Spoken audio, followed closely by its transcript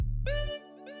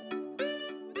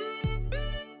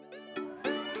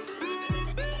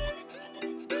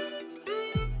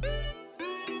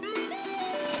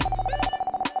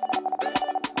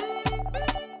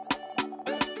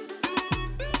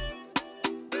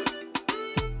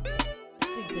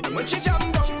And when she jam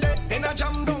down there, then I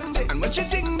jam down there. And when she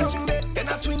ting down there, then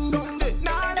I swing down there.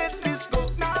 Now let this go,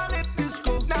 now let this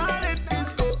go, now let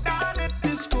this go, now let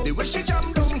this go. The way she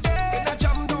jam down there, then I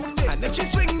jam down there. And then she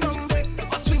swing down there,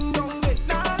 I swing down there.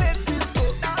 Now let this go,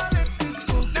 now let this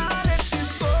go, now let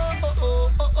this go. Oh,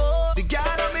 oh, oh, oh. The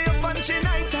girl on me up and she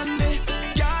night and day.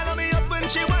 Girl on me up when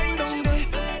she wind down there.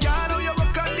 Girl, how you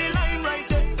walk on the line right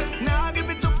there. Now give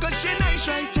it up 'cause she nice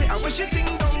right there. And when she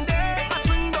ting down there, I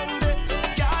swing down there.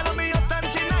 Girl on me up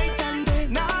and she night and day.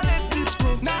 Now let this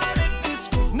go, now let this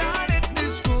go, now let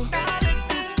this go, now let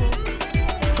this go.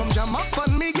 Come jam up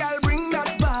on me, girl, bring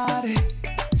that body.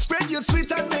 Spread your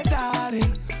sweet and me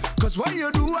darling. 'Cause what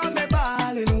you do I'm me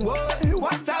balling. Whoa,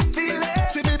 what I feel it.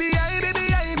 Say baby,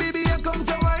 I come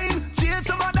to wine. See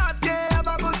some of that, yeah, have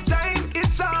a good time.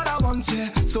 It's all I want, yeah.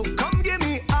 So come give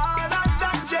me all of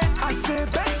that, yeah. I say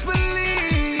best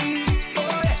believe.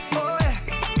 Oh yeah.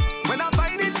 When I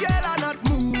find it, girl, I'm not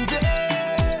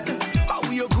moving. How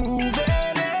you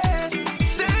grooving it?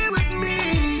 Stay with me.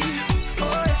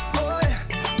 Oh yeah.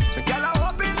 So girl, I'm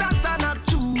hoping that I'm not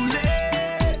too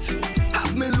late.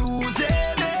 Have me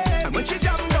losing it. And when she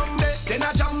jam down there, then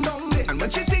I jam down there. And when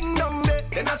she ting down there,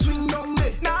 then I swing down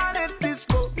there. Now let this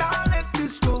go, now let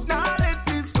this go, now let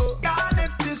this go, now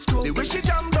let this go. The way she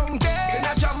jam down there, then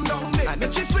I jam down there. And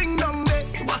then she swing down there,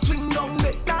 so I swing down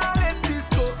there. Now let this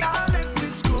go, now let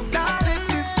this go, now let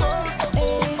this go.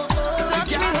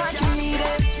 Touch me like you need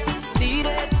it, need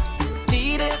it,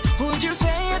 need it. Would you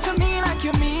say it to me like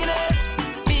you mean it?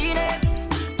 Beat it,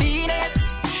 beat it.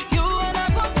 You and I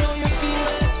both know you feel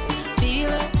it,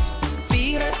 feel it,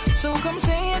 feel it. So come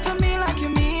say it to me like you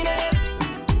mean it.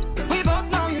 We both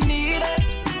know you need it.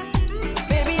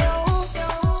 Baby,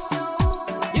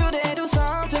 you did do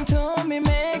something to me,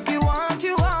 make me want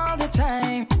you all the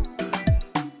time.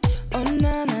 Oh,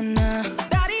 na, na, na.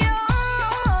 Daddy,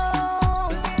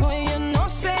 boy, you know,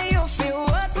 say you feel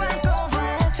worth like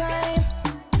overtime.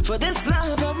 For this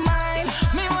love of mine,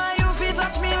 me why you feel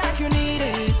touch me like you need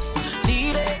it,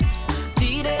 need it,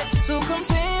 need it. So come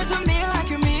say it to me like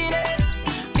you mean it,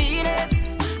 beat it,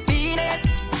 beat it.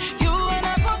 You and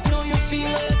I both know you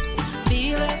feel it,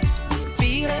 feel it,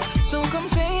 feel it. So come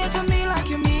say it to me like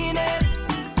you mean it.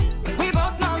 We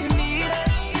both know you need it.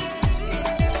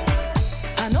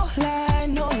 I no lie,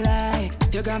 no lie.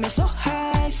 You got me so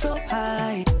high, so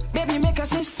high. Baby, make us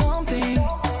say something.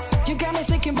 You got me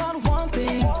thinking about one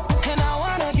thing. And I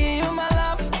wanna give you my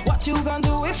love. What you gonna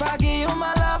do if I give you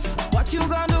my love? What you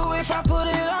gonna do if I put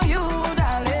it on you,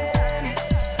 darling?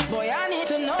 Boy, I need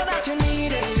to know that you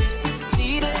need it,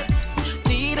 need it,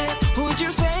 need it. Would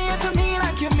you say it to me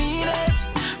like you mean it,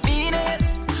 mean it,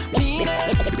 mean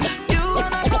it? You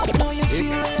and I both know you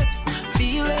feel it,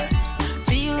 feel it,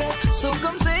 feel it. So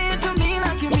come say it to me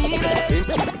like you mean it.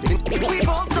 We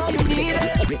both know you need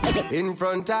it. In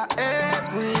front of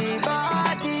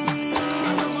everybody.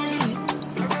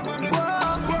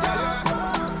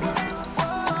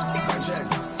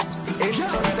 In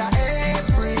front of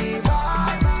everybody.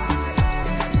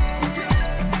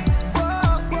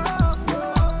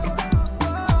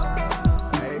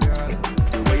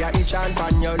 The way I itch and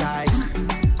pan you like,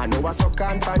 I know I suck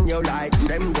and pan you like.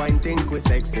 Them go and think we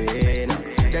sexy, nah.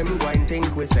 Them go and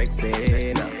think we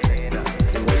sexy, nah.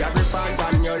 The way I grip and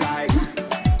pan you like,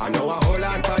 I know I hold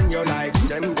on pan you like.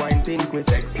 Them go and think we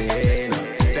sexy, nah.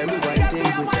 Them go and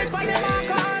think we sexy, nah.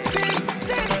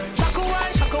 Shaka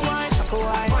wine, shaka wine, shaka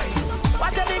wine.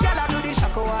 Watch every girl do the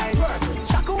shaka wine.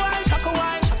 Shaka wine, shaka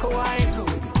wine, shaka wine.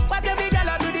 Watch every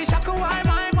girl do the shaka wine,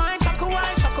 my shaka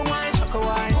wine, shaka wine, shaka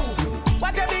wine.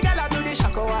 Watch every girl do the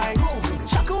shaka wine.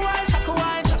 Shaka wine, shaka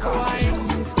wine, shaka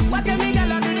wine. Watch every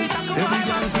girl do the shaka wine.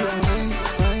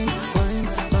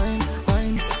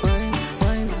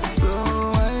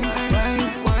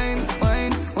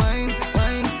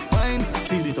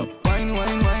 Speed it up. Wine,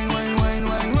 wine, wine, wine, wine.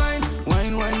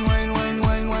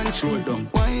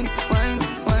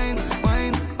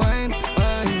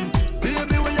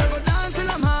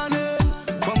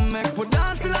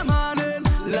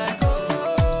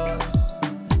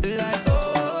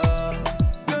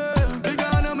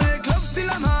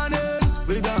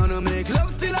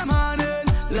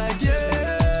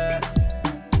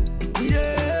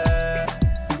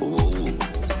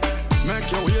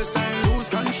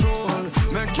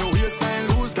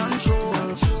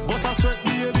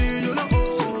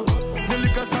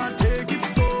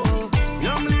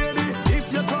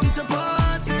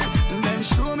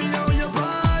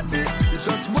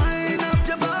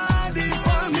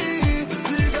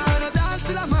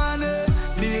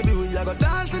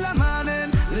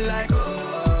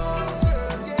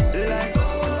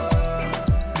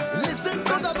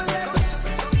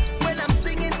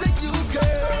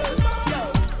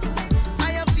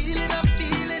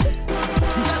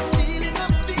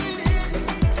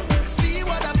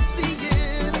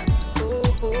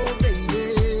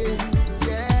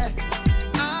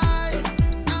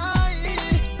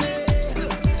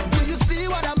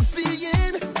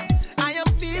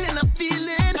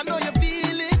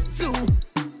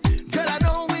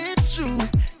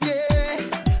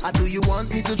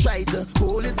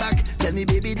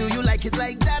 Baby, do you like it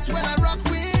like that when I rock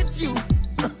with you?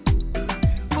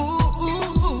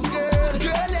 Ooh, girl.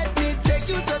 Girl, let me take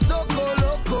you to Toco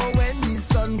Loco when the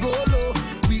sun go low.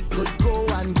 We could go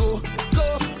and go,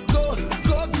 girl.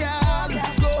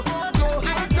 Go.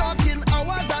 I'm talking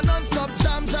hours and non-stop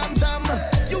jam.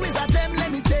 You is a gem,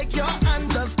 let me take your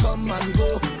hand, just come and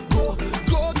go, girl.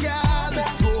 Go.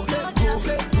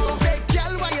 Say,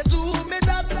 girl, why you do me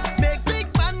that? Make big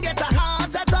man get a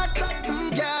heart attack.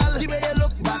 Girl, the way you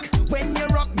look back when you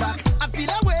rock back, I feel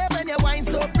away when you whine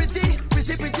so pretty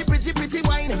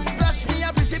wine. Flash me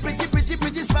a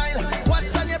pretty smile.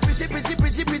 What's on your pretty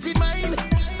mind?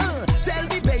 Tell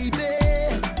me, baby,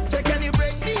 say can you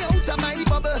break me out of my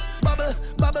bubble?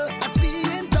 I see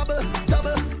in double,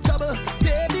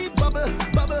 baby, bubble,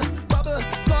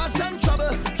 cause some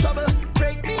trouble.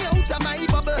 Break me out of my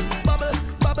bubble.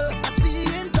 I see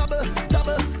in double,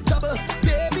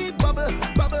 baby, bubble.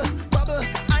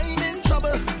 I'm in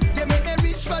trouble. You make me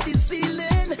reach for the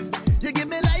ceiling. You give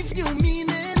me life, new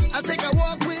meaning. I'll take a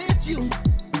walk with you,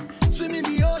 swim in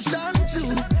the ocean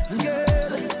too,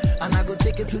 girl. And I go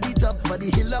take you to the top of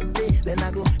the hill up there. Then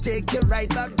I go take you right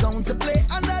back down to play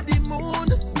under the moon.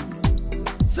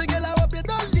 So girl, I hope you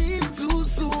don't leave too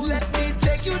soon. Let me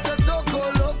take you to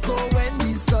Toco Loco when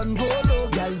the sun go low.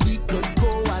 Girl, we could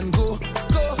go and go,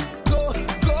 girl. Go.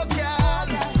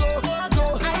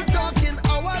 I'm talking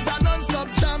hours and non-stop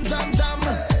jam.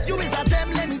 You is a gem,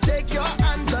 let me take your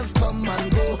hand, just come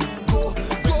and go,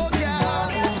 girl.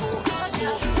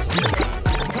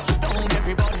 Touchdown,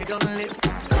 everybody gonna live.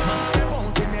 Man, step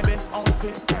out in their best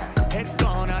outfit. Head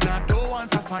gone and I don't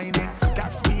want to find it.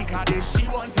 That speaker there, she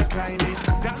want to climb it.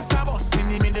 Dance a bus in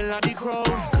the middle of the crowd.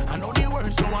 I know the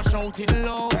words, so I shout it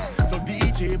loud. So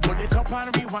DJ, pull it up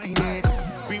and rewind it.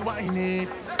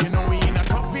 You know we in a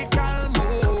tropical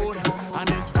mood, and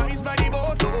there's vibes by the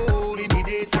boatload. In the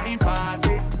daytime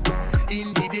party,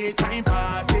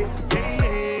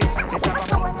 yeah. Let's have a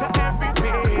fun to every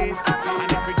place,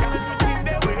 and every girl just in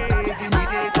their ways. In the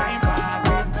daytime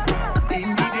party.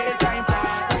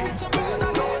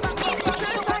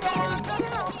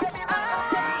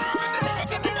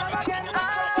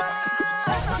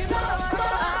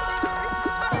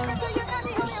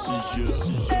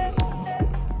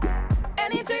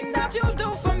 Anything that you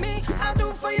do for me, I'll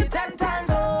do for you 10 times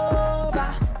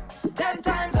over. 10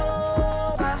 times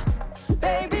over,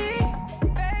 baby.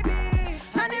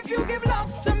 And if you give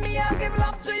love to me, I'll give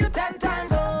love to you 10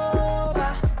 times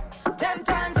over. 10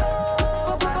 times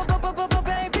over,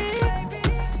 baby.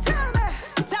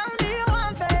 Tell me you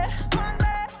want me.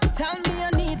 Tell me you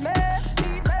need me.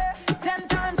 10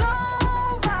 times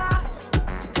over.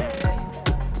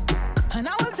 And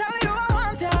I will tell you I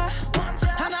want ya.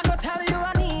 And I go tell you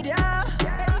I need ya.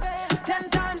 10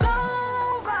 times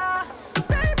over,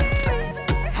 baby.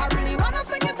 I really wanna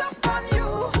fling it up on you.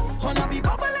 Wanna be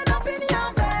bubbling up in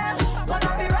your bed.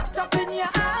 Wanna be wrapped up in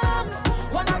your arms.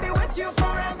 Wanna be with you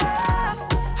forever.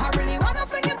 I really wanna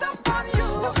fling it up on you.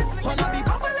 Wanna be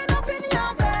bubbling up in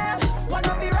your bed.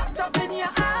 Wanna be wrapped up in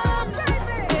your arms.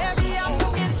 Baby, I'm so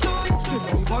into it. Sit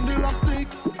down on the lap stick,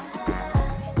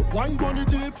 wine on the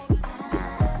tip.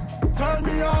 Turn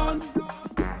me on,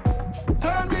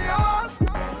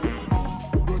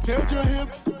 rotate your hip.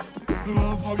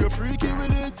 Love how you're freaky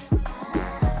with it.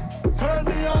 Turn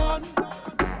me on.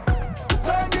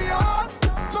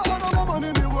 No other woman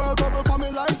in the world bubble for me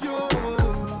like you.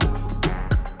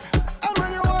 And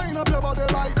when you wind up your body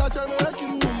like that, you're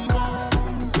making me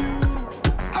want you.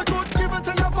 I could give it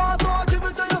to you fast, or I give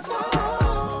it to you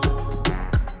slow.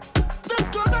 This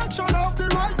connection of the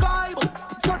right vibe.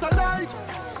 So tonight,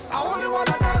 I only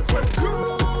wanna dance with you.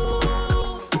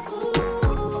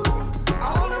 I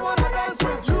only wanna dance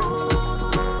with you.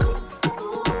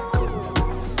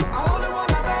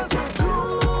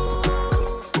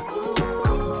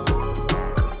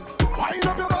 Wind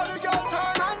up your body, girl,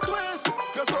 turn and twist.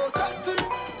 You're so sexy,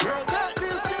 girl, take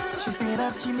this. She said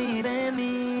that she needed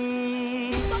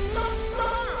me.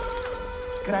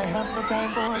 Could I have the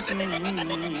time for she?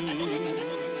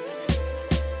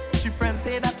 She friends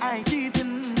say that I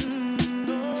cheating.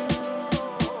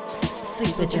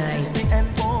 Supa J. This is the end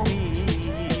for me.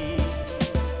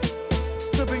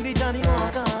 So bring the Johnny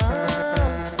Walker.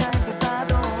 Time to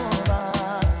start over.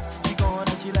 She gone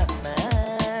and she left me.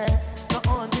 So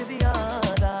on to the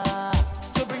other.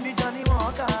 So bring the Johnny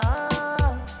Walker.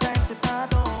 Time to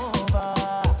start over.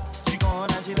 She gone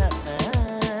and she left me.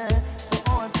 So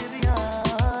on to the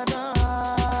other.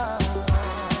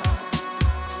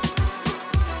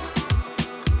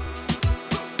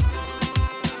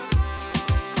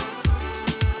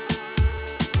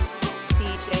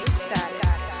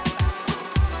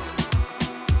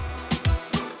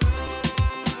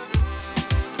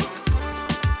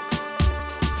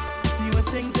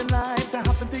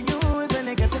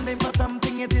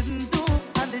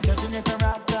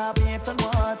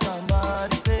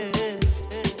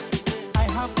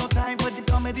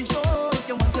 be sure. If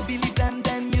you want to believe them,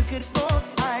 then you could go.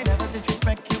 I never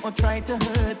disrespect you or try to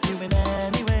hurt you in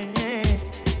any way.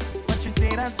 But you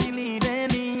say that she leaving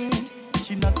me,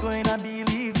 she not going to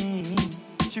believe me.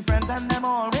 She friends and them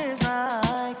always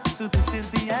right, so this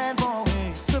is the end for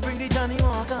me. So bring the Johnny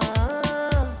Walker,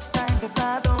 time to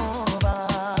start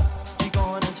over. She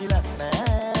gone and she left me,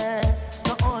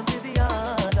 so on to the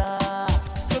other.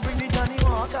 So bring the Johnny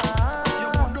Walker,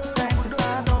 time to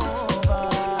start over.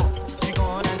 She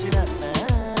gone and she left me,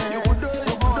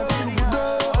 so on to the other.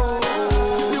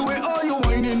 The way all you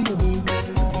whining, boo boo.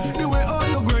 The way all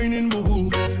you grinding, boo boo.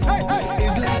 Hey, hey,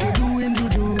 it's like you're doing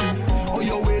juju, or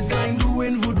your waistline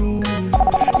doing voodoo.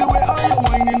 The way all you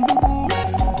whining, boo boo.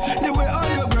 The way all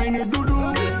you grinding, doo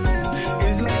doo.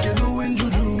 It's like you're doing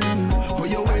juju, or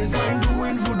your waistline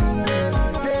doing voodoo.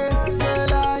 Hey,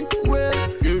 well I will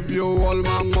give you all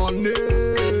my money,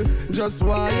 just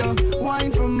why you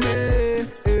whine for me,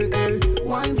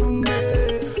 whine for me.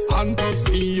 And to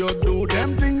see you do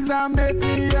them things that make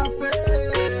me happy.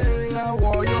 I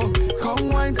want you, come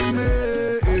wine for me,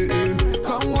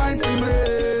 come wine for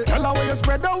me. Tell her where you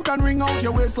spread out and ring out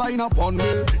your waistline upon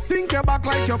me. Sink your back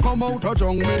like you come out of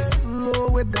jungle. Slow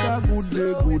with the good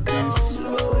day,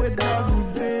 slow with the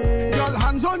good day. Girl,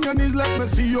 hands on your knees, let me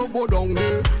see you go down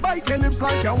there. Bite your lips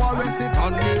like you want to sit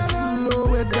on me. Slow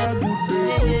with the good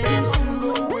day,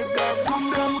 slow with the good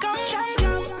day.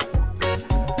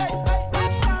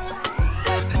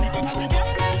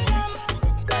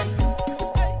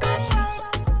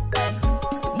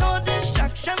 No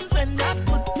distractions when I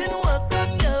put in work on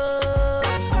you.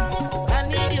 I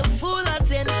need your full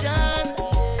attention.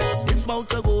 It's about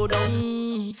to go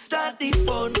down. Start the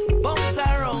phone, bounce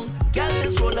around. Girl,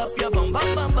 just roll up your bum,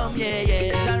 bum, bum, bum. Yeah,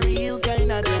 yeah. It's a real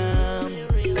kind of jam.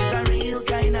 It's a real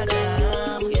kind of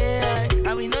jam. Yeah.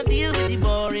 And we not deal with the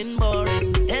boring.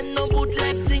 And no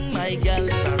bootleg thing, my girl.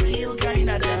 It's a real kind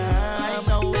of jam.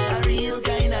 No, it's a real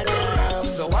kind of jam.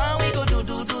 So why we go do,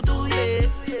 yeah.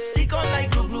 Stick on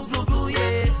like glue,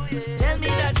 yeah. Tell me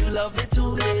that you love it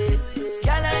too, yeah.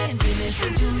 Girl, I ain't finished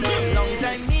with you, yeah. Long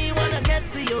time me wanna get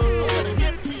to you.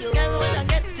 Girl, when I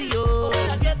get to you,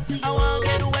 I wanna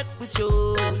get wet with you.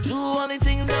 Do all the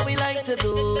things that we like to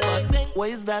do. But what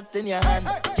is that in your hand?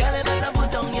 Girl, you better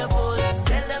put down your phone.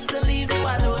 Tell them to leave you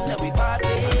alone, let we party.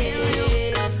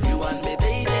 You want me,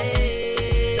 baby.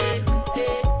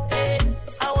 Hey,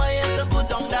 I want you to put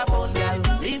down that phone, girl.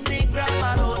 Leave the gram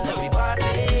alone, let we party.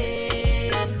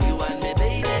 You want me,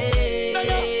 baby.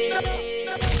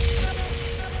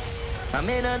 I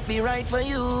may not be right for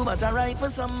you, but I'm right for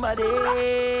somebody.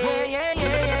 Yeah.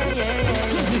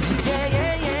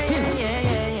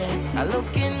 I'm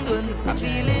looking good, I'm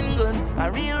feeling good,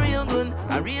 I'm real good,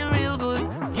 I'm real good.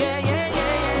 Yeah.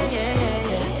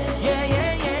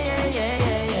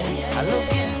 I'm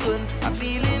looking good, I'm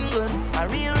feeling good, I'm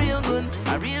real good,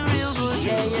 I'm real good.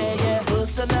 Yeah.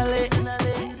 Personally,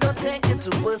 don't take it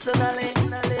too personally.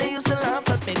 They used to laugh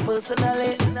at me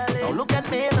personally. Now look at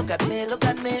me.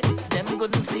 Them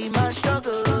couldn't see my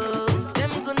struggle.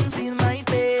 Them couldn't feel my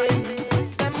pain.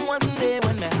 Them wasn't there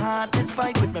when my heart did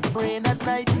fight with my brain at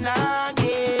night and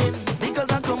again. Because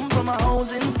I come from a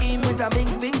housing scheme with a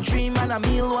big dream, and a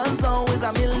meal was always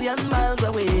a million miles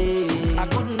away. I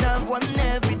couldn't have one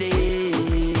every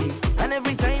day. And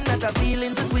every time that I feel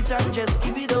into quit and just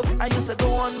give it up, I used to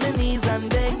go on my knees and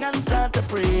beg and start to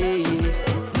pray.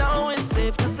 Now it's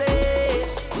safe to say,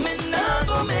 me not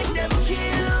gonna make them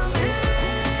kill me.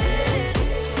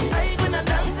 I ain't gonna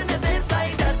dance in the face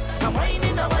like that. I'm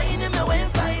whining my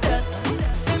waist like that.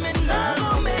 Say me not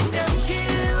gonna make them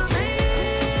kill me.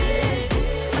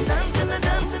 I'm dancing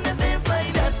in the face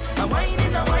like that. I'm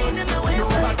whining my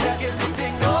waist like that.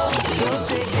 Don't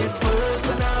take it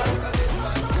personal.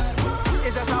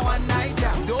 It's just a one night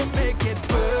jam. Don't make it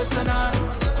personal.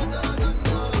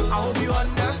 I hope you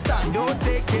understand. Don't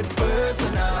take it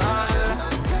personal.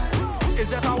 It's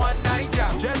just a one night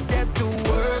jam. Just get to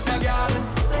work, girl.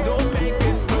 Don't make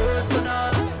it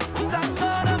personal. Thank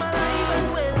God I'm alive and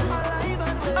well.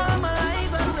 I'm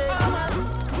alive and well.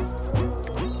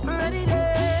 Ready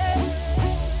there.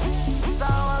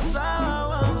 Sour,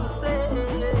 say.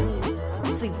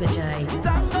 Super J.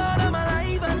 Thank God I'm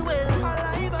alive and well.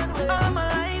 I'm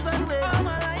alive and well.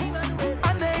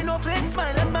 And there ain't no fake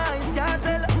smile at my eyes can't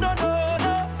tell. No.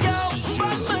 Yo,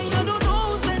 bad mind, I don't know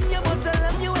who's in you, but tell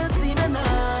them you will see me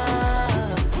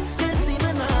now. You see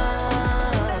me now.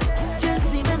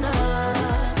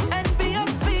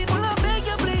 Envious people, I beg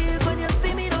you please, when you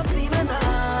see me, don't see me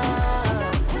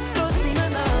now. Don't see me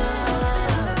now.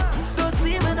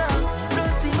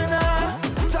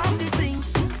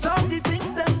 Talk the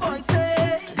things them boys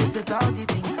say. They say talk the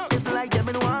things. It's like them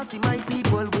and want see my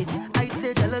people.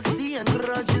 jealousy and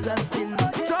grudge is a sin.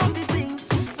 Talk the things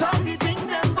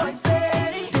them boys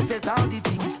say. They say talk the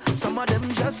things. Some of them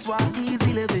just want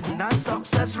easy living. And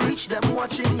success reach them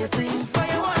watching your things. So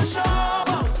you want show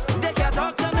out, they can't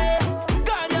talk to me.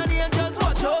 Guardian angels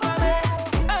watch over me.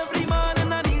 Every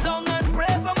morning I kneel down and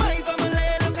pray for my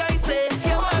family. Look I say,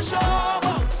 you want show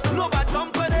out, no bad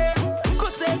company.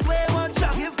 Could take away what you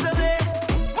give to me.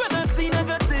 When I see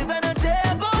negative energy,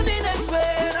 I go the next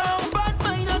way. Now bad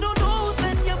mind I don't know.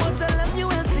 Send you but tell them you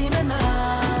will see me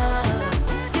now.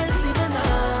 You see me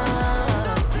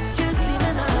now. You see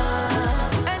me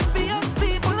now. Envious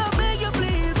people I beg you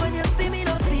please. When you see me,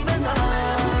 don't see me now.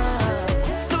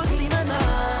 Don't see me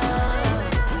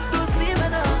now. Don't see me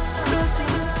now. Don't see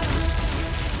me now.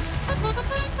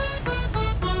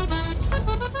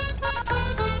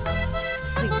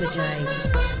 Supa J.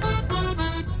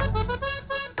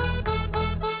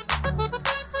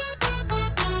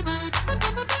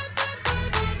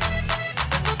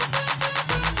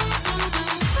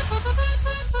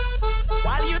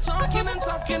 While you're talking and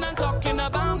talking and talking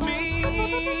about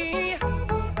me,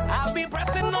 I'll be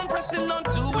pressing on,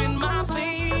 doing my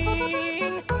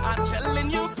thing. I'm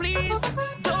telling you, please,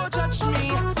 don't judge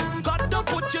me. God don't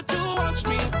put you to watch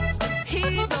me.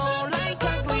 He don't like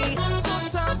ugly, so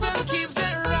tell them keep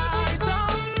their eyes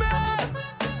on me.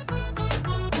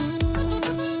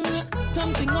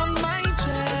 Something on my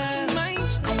chest,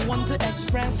 I want to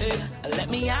express it. Let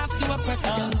me ask you a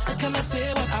question. Can I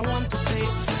say what I want to say?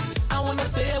 I wanna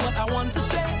say what I want to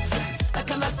say.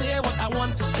 Can I say what I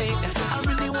want to say? I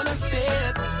really wanna say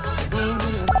it.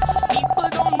 People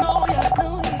don't know yet,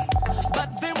 but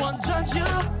they won't judge you.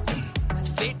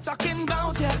 They talking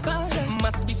about you.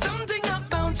 Must be something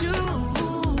about you.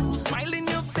 Smile in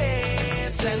your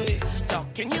face and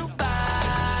talking you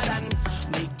bad and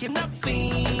making up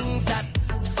things that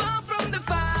far from the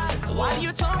facts. While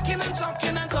you're talking and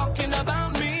talking and talking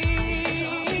about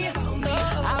me,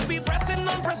 I'll be pressing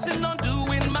on,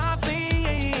 doing my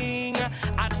thing.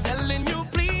 I'm telling you,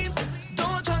 please,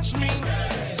 don't judge me.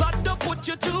 God don't put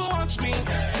you to watch me.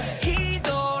 He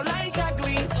don't like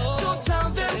ugly, so tell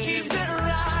them keep their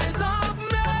eyes off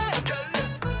me.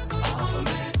 Off of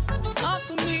me. Off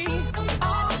of me.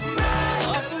 Off me.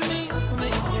 Off of me. Off of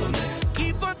me.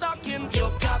 Keep on talking, you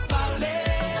got ballet.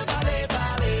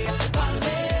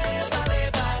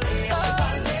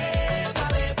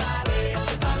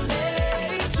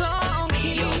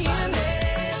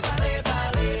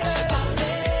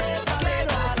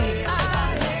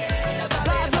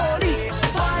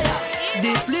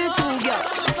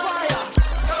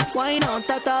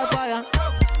 Start a fire.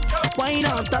 Wine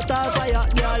on, start a fire,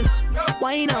 girl.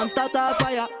 Wine on, start a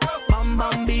fire. Bam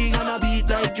bam big and a beat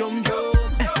like drum drum.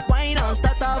 Wine on,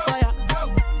 start a fire.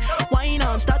 Wine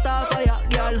on, start a fire,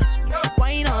 girl.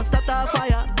 Wine on, start a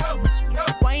fire.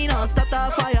 Wine on, start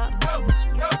a fire.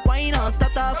 Wine on,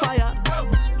 start a fire.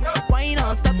 Wine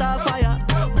on, start a fire.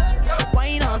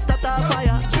 Wine on, start a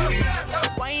fire.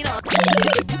 Wine on.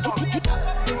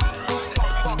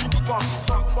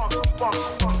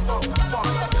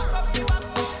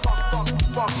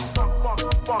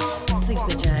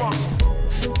 Supa J.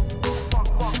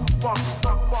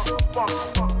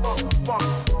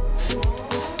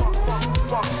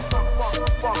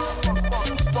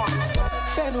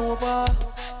 Bend over,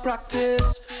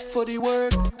 practice for the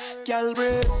work, gal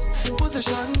brace,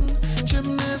 position,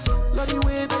 gymnast, love the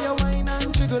way that you whine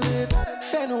and jiggle it.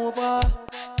 Bend over,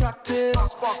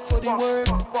 practice for the work,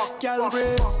 gal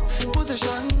brace,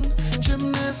 position,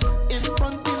 gymnast, in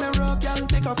front the mirror, gal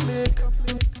take a flick.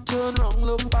 Turn round,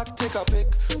 look back, take a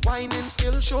pic. Whining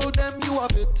skill, show them you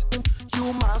have it.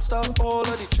 You master all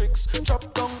of the tricks.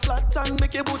 Drop down flat and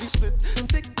make your body split.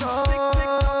 Tick tock,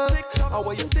 how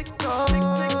are you tick tock?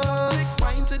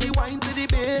 Wine to the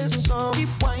bass now. Keep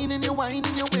whining your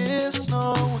waist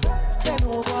now. Bend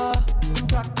over,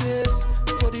 practice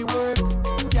for the work.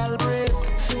 Gal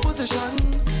brace, position,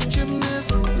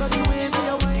 gymnast. Love the way that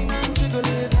you whine and jiggle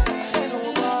it. Bend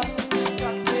over,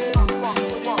 practice for the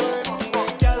work.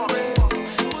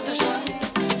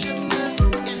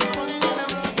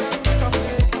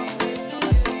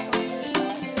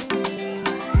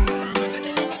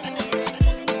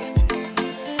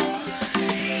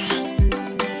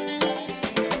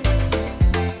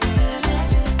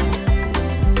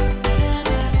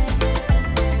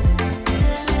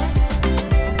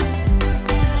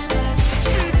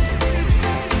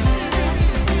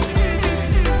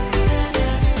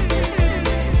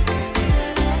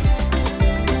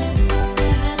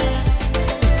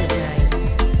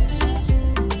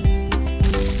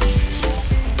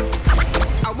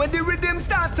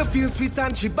 Feel sweet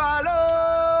and she ball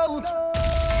out.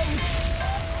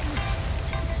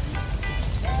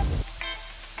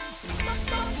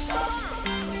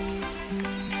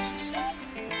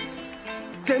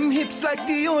 Them hips like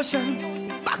the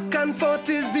ocean. Back and forth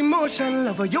is the motion.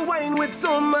 Lover, you wine with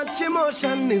so much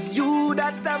emotion. It's you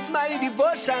that have my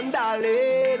devotion,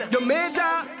 darling. You're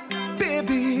major,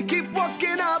 baby, keep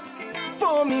walking up.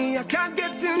 For me, I can't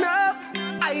get enough.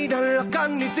 I don't look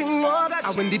on anything more that.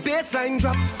 And when the bassline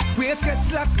drop, waist gets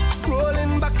slack.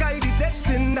 Rolling back, I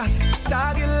detecting that.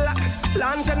 Target lock,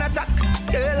 launch and attack.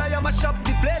 Girl, I am a shop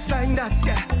the place like that,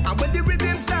 yeah. And when the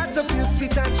rhythm starts to feel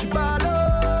sweet and she ball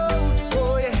out,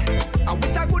 oh yeah. And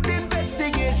with a good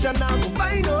investigation, I will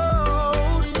find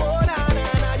out. Oh na na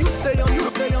na, you stay on my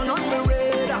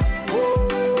radar.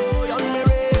 Oh, on my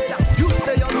radar. You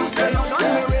stay on my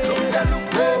radar.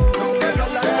 Oh, girl,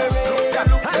 on my radar.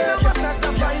 I never start to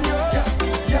find you.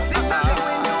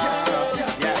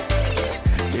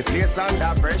 The place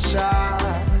under pressure.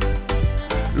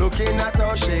 Looking at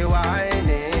how she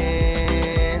whining.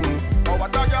 Oh,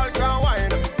 what a girl can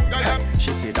whine.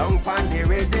 She sit down on the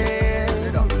rhythm.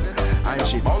 And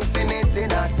she bouncing it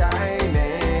in a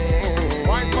timing.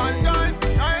 One time,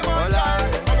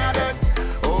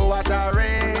 oh, what a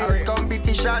race.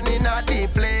 Competition in a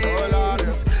deep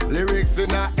place. Lyrics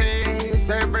in a ace.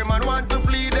 Every man want to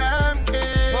plead them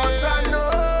case. But I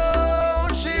know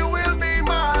she will be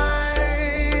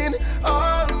mine,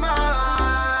 all mine.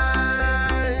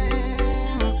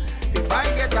 If I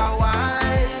get a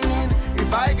wine,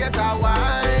 if I get a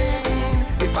wine,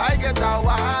 if I get a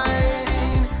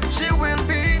wine, she will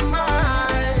be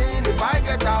mine. If I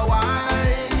get a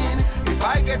wine, if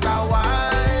I get a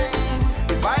wine,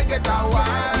 if I get a wine.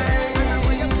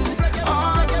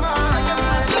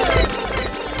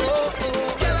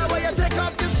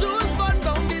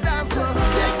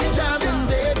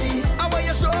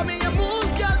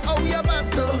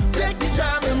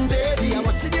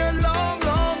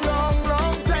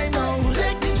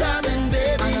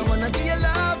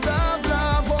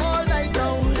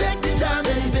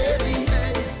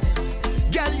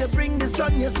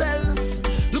 On yourself,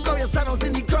 look how you stand out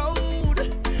in the crowd.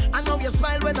 I know you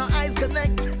smile when our eyes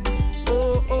connect.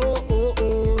 Oh, oh, oh,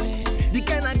 oh. The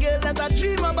kind of girl that I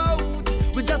dream about,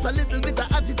 with just a little bit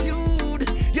of attitude.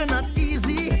 You're not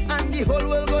easy, and the whole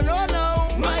world go no, no.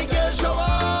 My girl, show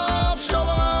off, show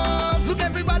off. Look,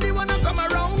 everybody wanna come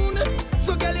around,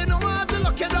 so girl, you know how to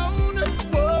lock you down.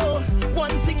 Whoa,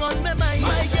 one thing on my mind.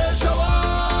 My girl, show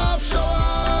off, show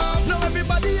off. Now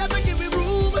everybody has to give me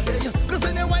room, cause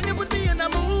when you whine, you put me in a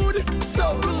mood.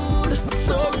 So rude,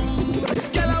 so rude.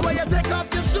 Girl, I want you take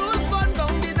off your shoes, run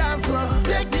down the dance floor.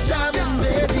 Take the jamming,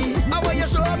 baby. I want you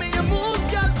show me your moves,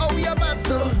 girl, how you bad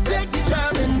so. Take the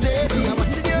jamming, baby. I'm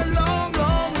watching you long,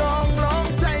 long, long, long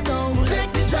time now.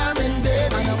 Take the jamming,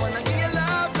 baby. And I wanna give you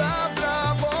love, love,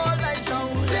 love all night long.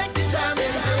 Take the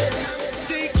jamming, baby.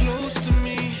 Stay close to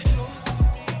me.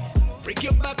 Break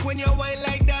your back when you whine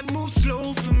like that. Move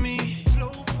slow for me.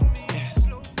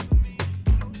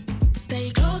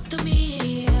 Stay close to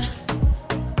me.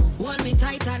 Hold me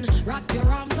tight and wrap your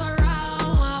arms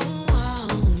around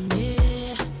me.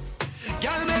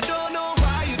 Girl, me don't know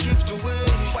why you drift away.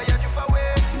 Why you drift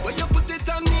away? When you put it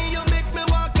on me, you make me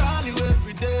want to call you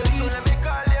every day. So let me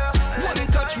call you. One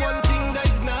touch, one thing that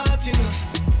is not enough.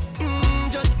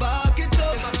 Just spark it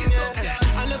up.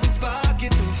 I love it, spark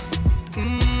it up.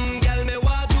 Girl, me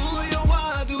what do you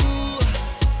want to do?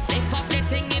 Lift up the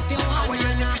thing if you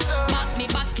wanna. Back me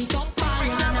back it up. I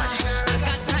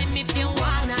got time if you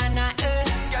wanna.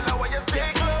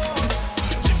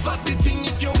 Lift up the thing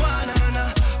if you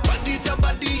wanna. Body to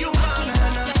body you wanna.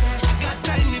 I got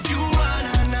time if you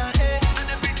wanna. And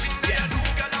everything that you do,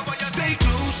 girl, I want you stay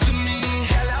close to me.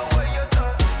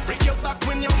 Break your back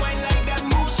when you whine like that.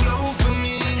 Move slow for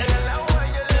me.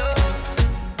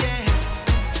 Yeah,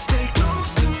 stay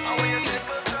close to me.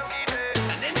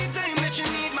 And anytime that you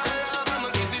need my love, I'ma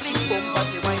give it to you. Pass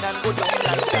your wine and go down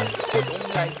like that. Go down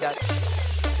like that.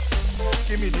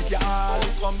 Give me the girl who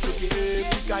come to give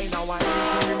the kind of wine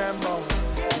to remember.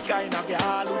 The kind of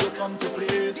girl who come to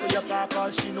play so you can't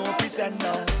call she no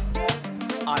pretender.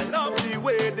 I love the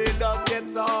way they just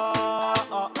get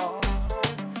on.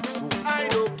 So I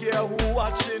don't care who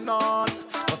watching on.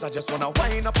 Cause I just wanna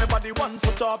wind up your body 1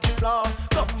 foot off the floor.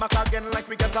 Come back again like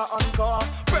we get a encore.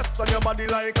 Press on your body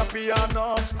like a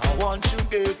piano. I want you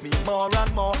give me more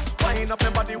and more. Wind up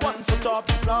your body 1 foot off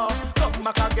the floor. Come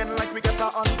back again like we get a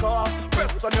encore.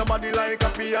 Press on your body like a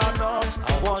piano.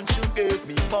 I want you give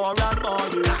me more and more,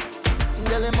 yeah.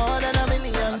 Girl, you're more than a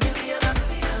million.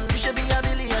 You should be a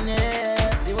billionaire.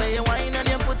 The way you whine and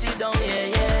you put it down, yeah,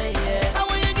 yeah, yeah. I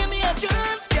want you give me a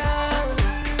chance, girl,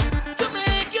 to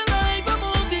make your life a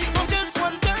movie from just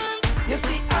one dance. You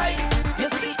see, I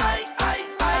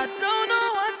don't know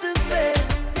what to say.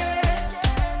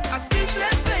 I'm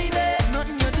speechless, baby.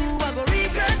 Nothing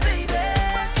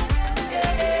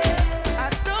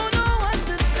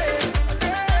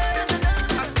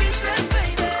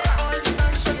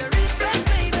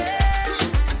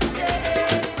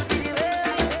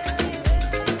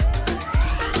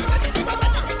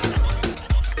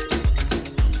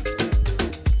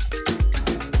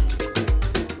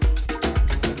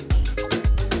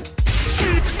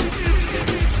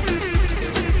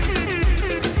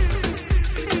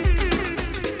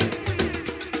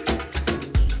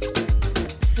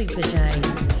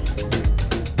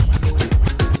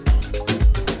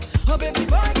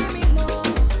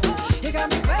You got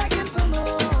me begging for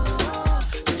more.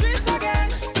 The dreams again.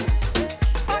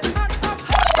 Hot, hot, hot,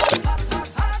 hot, hot, hot,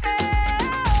 hot,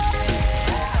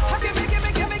 hot. Gimme,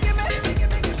 gimme, gimme, gimme.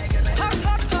 Hot,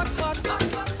 hot, hot, hot, hot,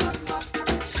 hot, hot, hot.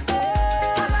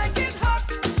 I like it hot.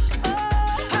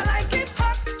 I like it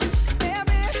hot,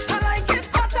 baby. I like it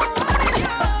hot. I want it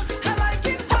young. I like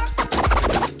it hot.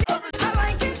 I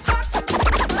like it hot.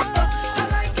 I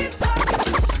like it hot.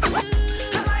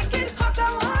 I like it hot. I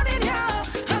want it young.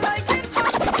 I like it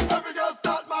hot. Every girl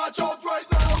start march out right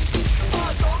now.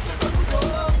 March out if we go.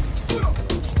 Put up.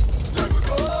 Let we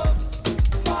go.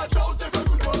 March out if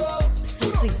we go.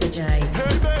 Supa J.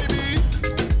 Hey baby,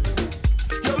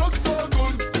 you look so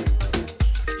good.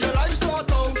 Your life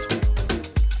sort out.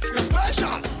 You're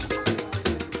special.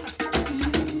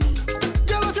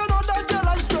 Girl, if you know that your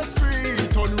life stress free,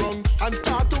 turn round and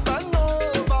start to bend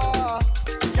over.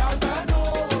 Girl, bend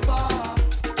over.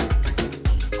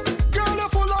 Girl, you're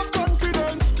full of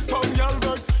confidence. Some girl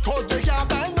vex 'cause they can't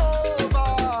bend over.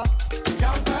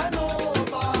 Girl, bend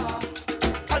over.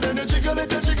 And then you jiggle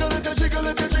it, you jiggle it, you jiggle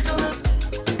it, you jiggle it.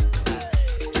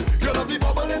 You love the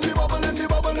bubbling, the bubbling, the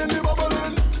bubbling, the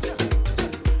bubbling.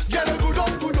 Get a good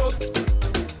up, good up.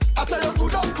 I say you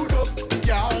good up, girl.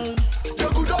 You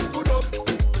good up, good up.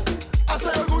 I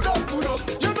say you good up, good up.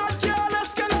 You're not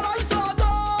careless, girl. Your life sort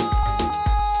out.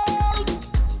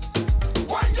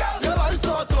 One girl, your life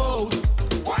sort out.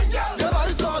 One girl, your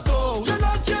life sort out. You're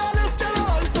not careless, girl. Your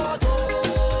life sort out.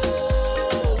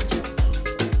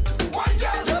 One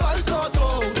girl, your life sort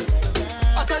out.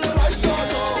 I say your life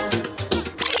sort out.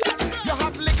 You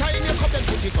have liquor in your cup and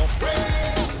put it up.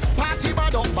 Party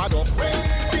bad up, bad up.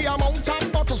 The amount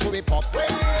of bottles we pop.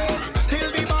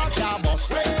 Still the bar can't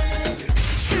bust.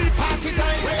 Party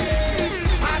time.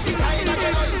 Party time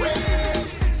again.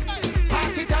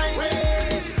 Party time.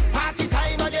 Party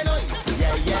time again.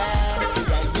 Yeah, yeah.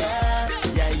 Yeah, yeah.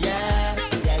 Yeah, yeah.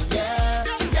 Yeah, yeah.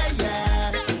 Yeah,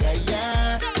 yeah. Yeah,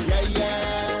 yeah. Yeah,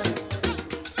 yeah.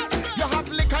 You have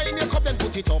liquor in your cup and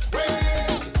put it up.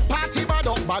 Party bad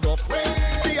up, bad up.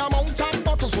 The amount of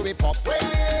bottles we pop.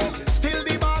 Still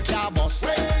the bar can't bust.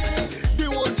 The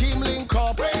whole team link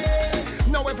up.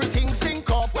 Now everything sync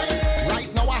up. Right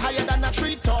now we're higher than a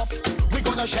treetop. We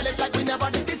gonna shell it like we never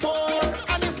did before.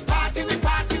 And it's party, we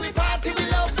party, we party, we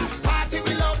love. Party,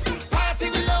 we love. Party,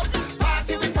 we love.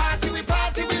 Party, we party, we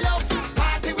party, we love.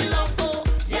 Party, we love. Oh,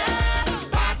 yeah.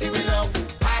 Party, we love.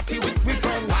 Party with we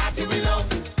friends. Party, we love.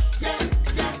 Yeah,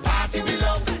 yeah. Party, we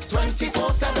love.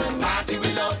 24/7. Party,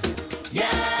 we love.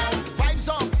 Yeah. Vibes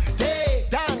up. Day,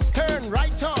 dance, turn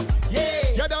right up.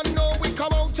 Yeah. You don't know we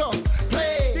come out to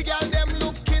play. The girl them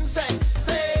looking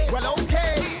sexy. Well,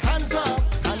 okay. Hands up.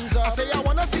 Hands up. I say I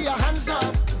wanna see your hands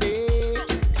up. Yeah.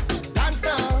 Dance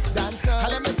now. Dance now.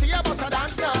 Let me see your boss a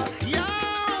dance now. Yo.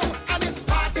 And it's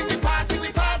party, we party,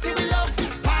 we party, we love.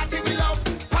 Party, we love.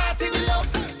 Party, we love.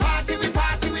 Party, we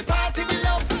party, we party, we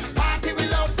love. Party, we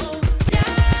love.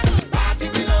 Yeah. Party,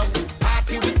 we love.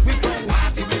 Party with we friends.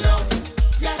 Party, we love.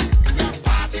 Yeah, yeah.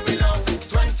 Party, we love.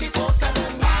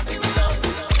 24/7. Party, we love.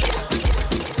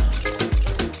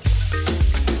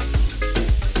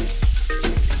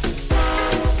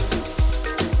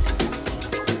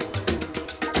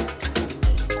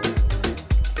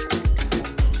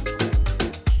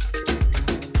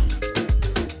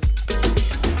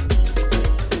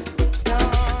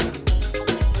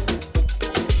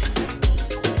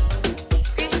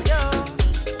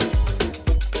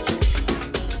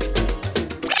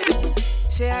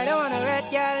 Say I don't want a red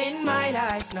girl in my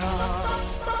life, no.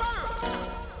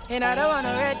 And I don't want a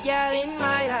red girl in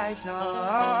my life, no.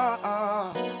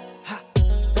 Ha.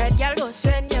 Red girl go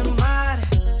send you mad.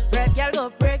 Red girl go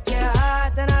break your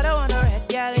heart. And I don't want a red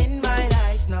girl in my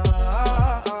life, no.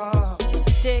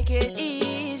 Take it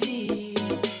easy.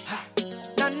 Ha.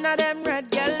 None of them red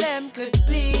girl them could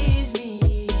please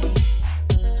me.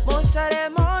 Most of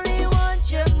them only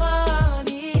want your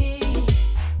money.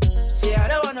 Say I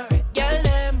don't want a red girl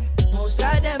them. Most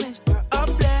of them is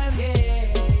problems. Yeah,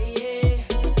 yeah.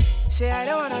 Say I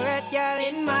don't want a red girl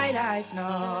in my life,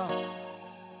 no.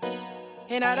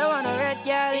 And I don't want a red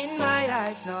girl in my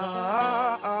life, no.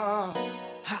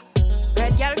 Ha.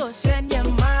 Red girl go send you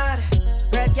mad.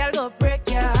 Red girl go break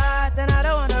your heart. And I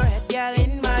don't want a red girl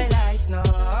in my life, no.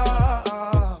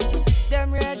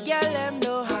 Them red girl them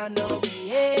no have no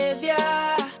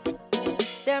behavior.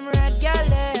 Them red girl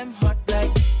them hot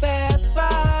like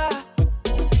pepper.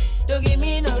 Don't give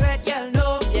me no red girl,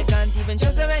 no. You can't even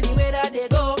trust them anywhere that they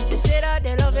go. They say that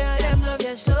they love you and them love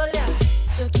your soul, yeah.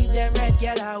 So keep them red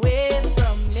girl away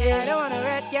from me. Say I don't want a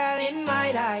red girl in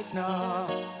my life, no.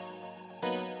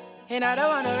 And I don't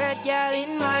want a red girl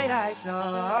in my life,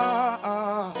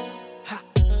 no.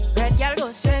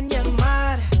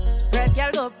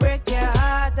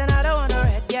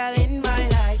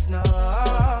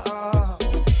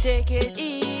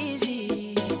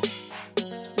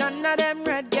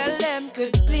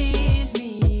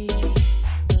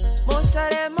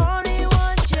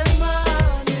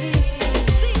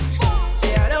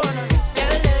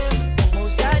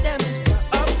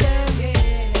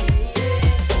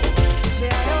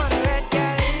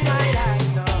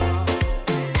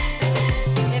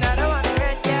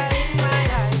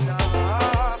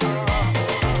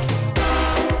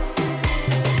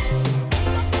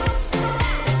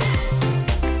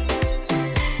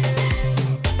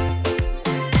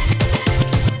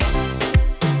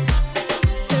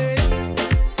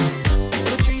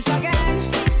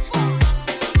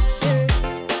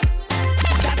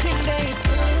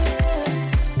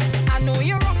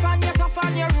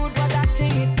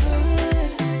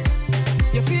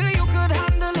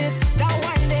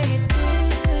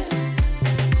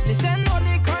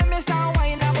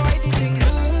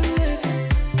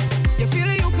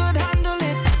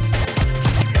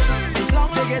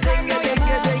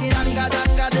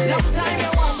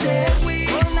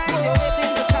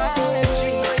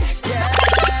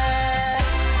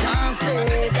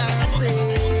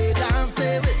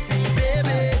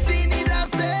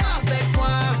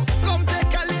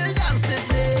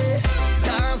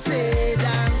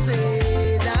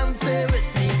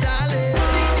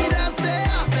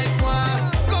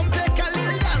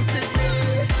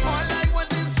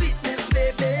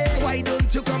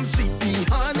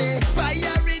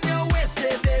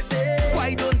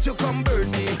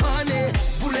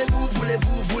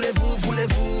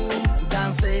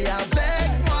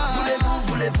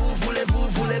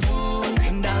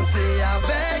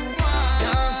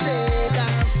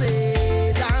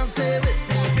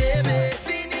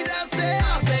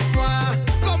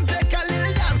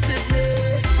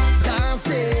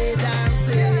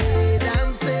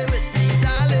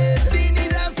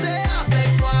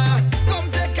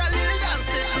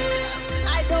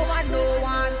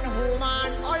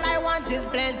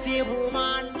 plenty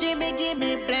woman. Give me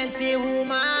plenty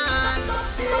woman. I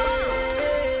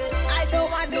don't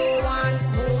want no one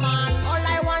woman. All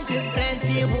I want is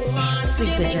plenty woman.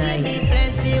 Supa Give J. me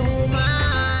plenty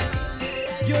woman.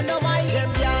 You know why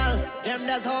them girl, them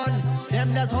that's on,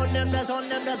 them that's on, them that's on,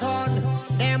 them that's on.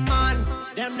 Them man,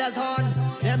 them that's on,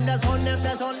 them that's on, them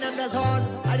that's on, them that's on.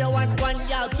 I don't want 1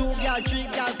 girl, 2 girl, 3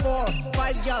 girl, 4,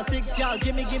 5 girl, 6 girl.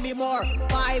 Give me more.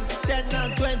 5, 10,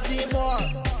 and 20 more.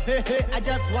 I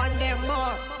just want them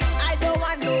more. I don't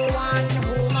want no one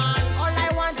woman. All I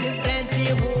want is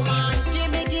plenty woman.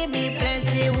 Give me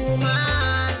plenty woman.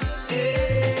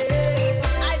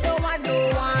 I don't want no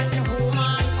one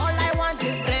woman. All I want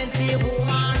is plenty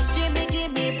woman. Give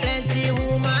me plenty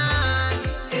woman.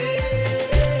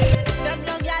 Them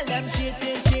young girl, them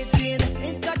cheating.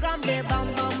 Instagram, they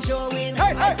bam showing. I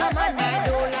some man I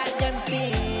don't like them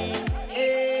sing.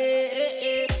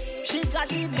 She got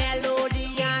the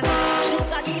melodian, she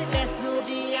got the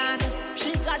Lesnudian,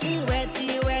 she got the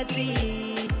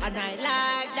wetty, and I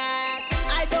like that.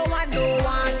 I don't want no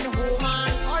one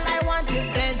woman. All I want is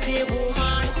plenty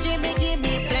woman. Give me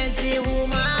plenty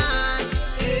woman.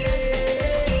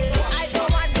 I don't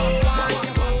want no one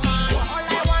woman. All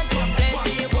I want is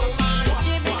plenty woman.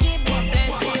 Give me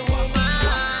plenty woman.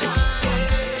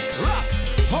 Rough.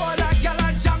 Hold a gal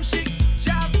and jam shit.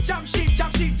 Jam shit.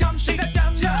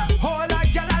 Hold a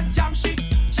gal and jam shit.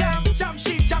 Jam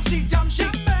shit.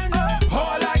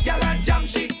 Hold a gal and jam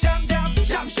shit. Jam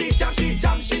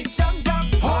shit.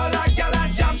 Hold a gal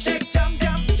and jam shit. Jam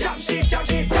shit.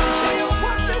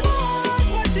 What she want? I want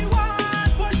you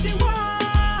want. What she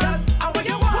want? Girl, I want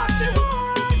you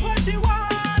want. What she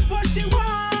want?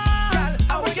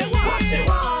 I want you want. I want you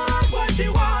want.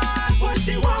 What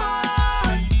she want?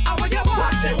 I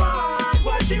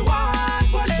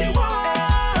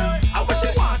want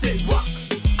you want is walk.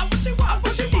 I want you want.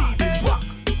 What you need is walk.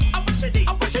 I want you need. I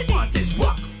want you want is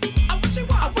walk. I want you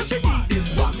want. What you need is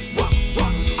walk. I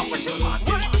want you want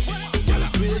is. Girl, I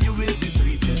swear you is the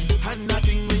sweetest, and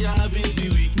nothing we have is the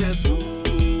weakness.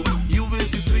 Ooh, you is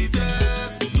the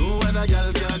sweetest. No other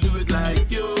girl can do it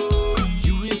like you.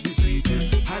 You is the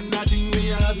sweetest, and nothing we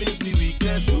have is the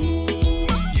weakness. Ooh,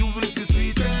 you is the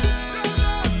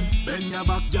sweetest. Bend your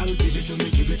back, girl, give it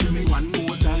to me one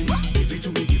more time. Give it to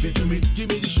me, give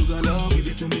me the sugar love. Give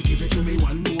it to me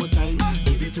one more time.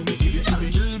 Give it to me, kill me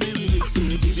with it.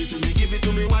 Say, give it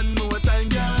to me one more time,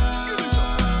 girl.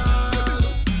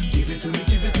 Give it to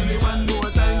me one more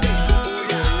time, girl.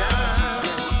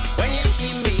 When you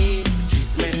see me,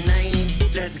 treat me nice.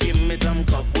 Just give me some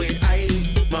cup with ice.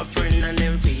 My friend and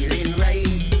them feeling right.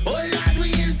 Oh Lord,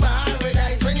 we in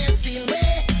paradise. When you see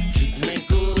me, treat me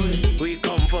good. We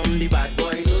come from the bad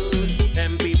boy hood.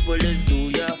 Them people is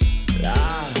do ya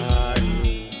Lord.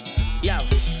 Yo,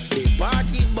 the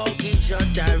party bucket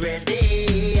shut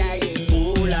already.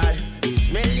 Oh Lord, it's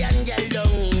million girl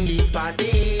down in the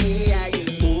party.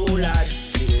 Oh Lord,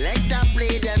 select a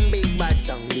play them big bad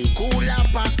song. The cooler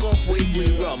pack up with we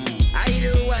rum. I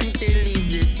don't want to leave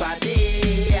this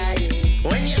party.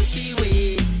 When you see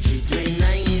we, treat me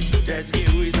nice. Just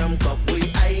give me some cup with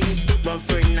ice. My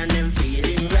friend and them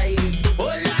feeling right. Oh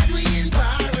Lord, we in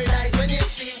paradise. When you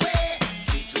see we,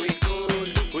 treat we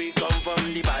good. We come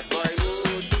from the bad boy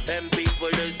hood. Them people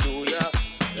just do ya.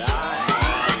 Lord.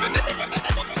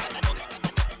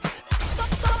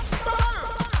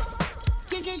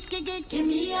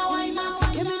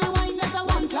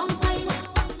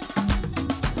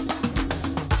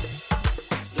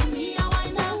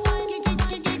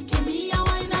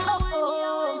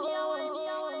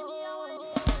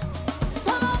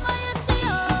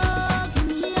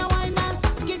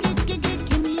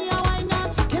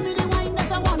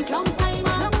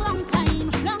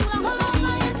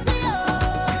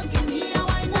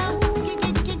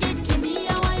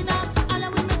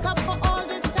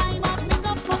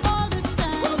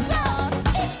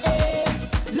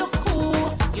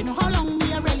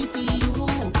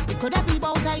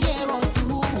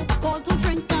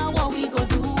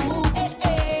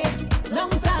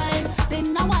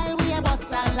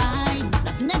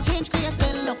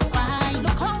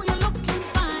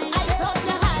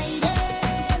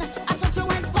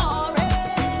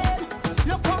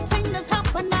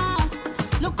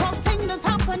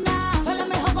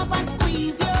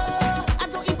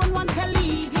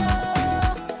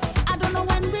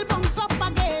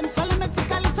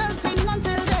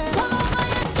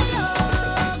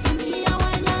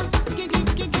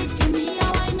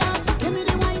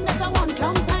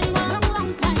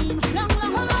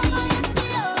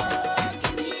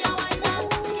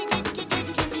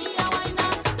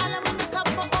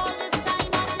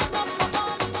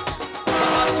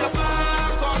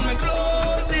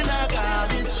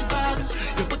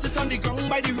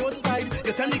 by the roadside.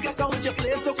 You tell me get out your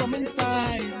place to come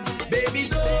inside. Baby,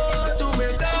 don't do me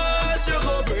that, you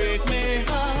go break my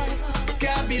heart.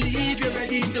 Can't believe you're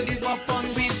ready to give up on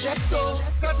me just so.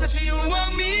 Cause if you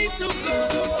want me to go,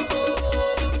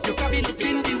 you can be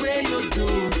looking the way you do.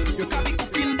 You can be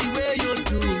cooking the way you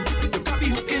do. You can be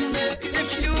hooking me if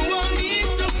you want me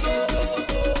to go.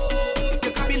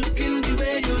 You can be looking the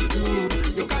way you do.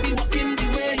 You can be walking the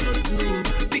way you do.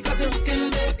 Because you're hooking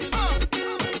me.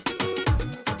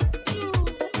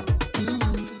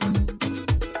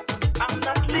 I'm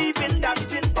not leaving,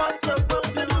 that's impossible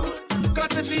to do.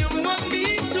 Cause if you want me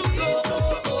to go,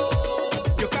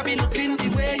 you can be looking the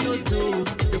way you do.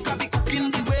 You can be cooking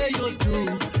the way you do.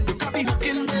 You can be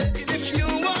hooking me. If you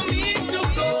want me to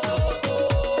go,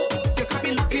 you can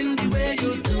be looking the way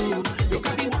you do. You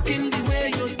can be walking the way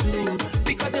you do.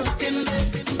 Because you're hooking me.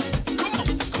 Come on,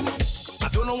 come on. I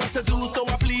don't know what to do, so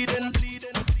I'm pleading.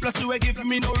 Plus you ain't giving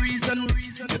me no reason.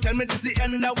 You tell me this the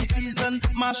end of the season.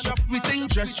 Mash up we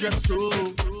think just so.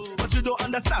 But you don't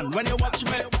understand when you watch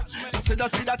me. I said I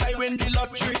see that I win the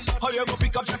lottery. How you go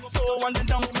pick up just so and then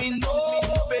dump me? No,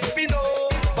 baby, no.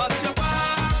 But your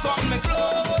back on me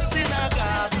clothes in a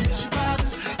garbage bag.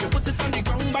 You put it on the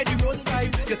ground by the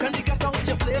roadside. You tell me get out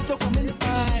your place to come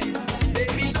inside.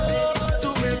 Baby, don't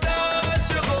do me that,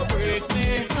 you go break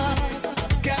me heart.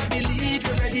 Can't believe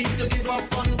you're ready to give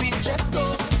up on me just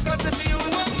so. Cause if you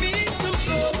want me to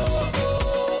go,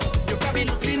 you can be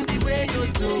looking the way you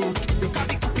do. You can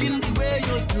be cooking the way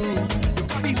you do. You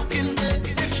can be hooking me.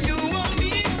 If you want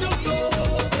me to go,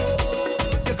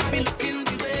 you can be looking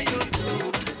the way you do.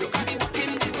 You can be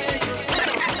walking the way you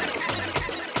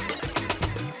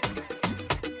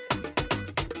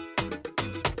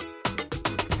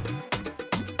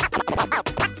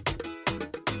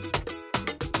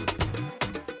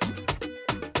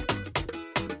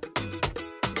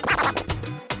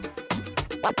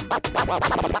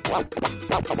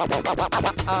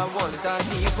I want that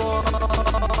divorce.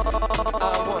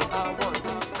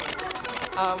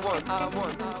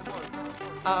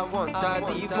 I want that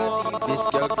divorce. This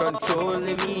girl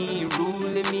controlling me,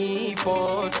 ruling me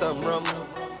for some rum.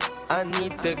 I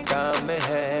need to calm my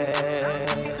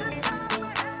head.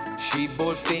 She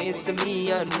both faced to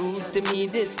me and rude to me.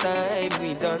 This time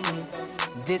we done.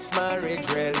 This marriage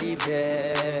really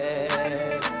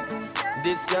dead.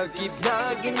 This girl keep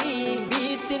nagging me,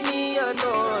 beating me and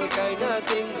all kind of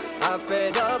thing. I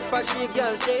fed up as she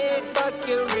girl take back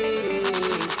your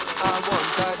ring. I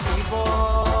want a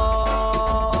divorce.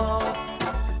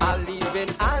 I leave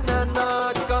it and I'm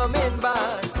not coming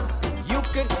back. You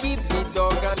can keep the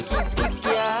dog and keep the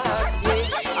cat.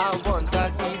 Yeah, I want a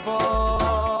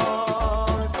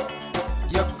divorce.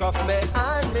 You cough me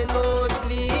and me nose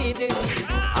bleeding.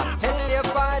 I tell your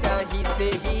father, he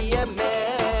say he a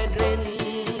meddling.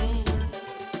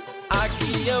 I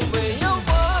give you where you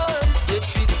want, you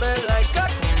treat me like a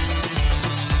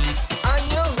queen. And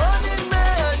you're running me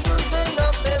and using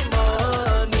up the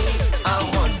money. I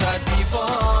want a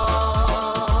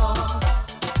divorce.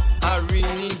 I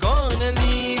really gonna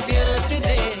leave you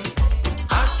today.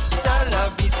 Hasta la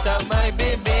vista, my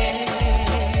baby.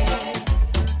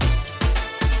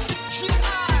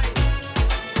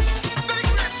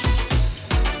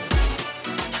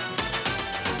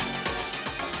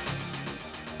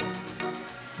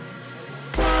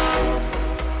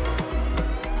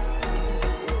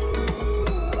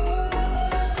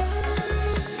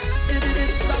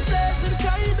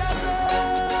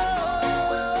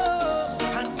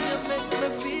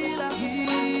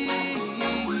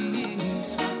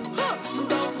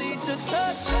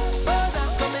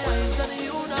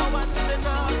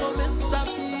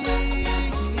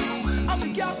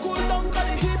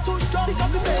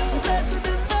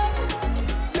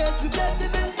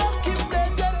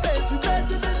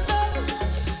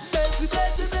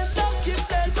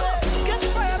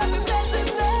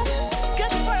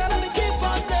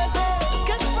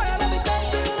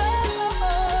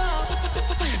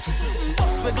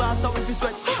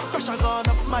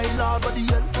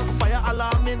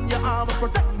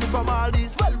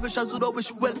 Who don't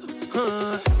wish well.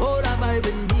 All have I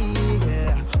been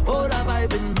here, all have I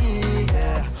been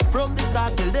here. From the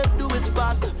start till they do it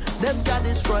back, them can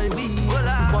destroy me.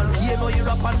 Volcano you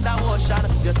up under ocean,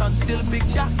 you turn still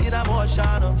picture in a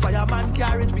motion. Fireman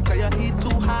carriage because your heat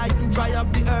too high. Dry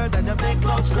up the earth and you make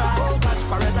clouds dry. Oh gosh,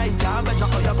 Fahrenheit can't measure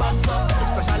how your bad so. The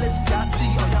specialist can't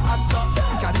see how your hands up.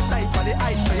 You can decide for the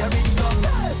height where you reach down.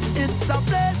 It's a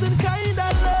pleasant kind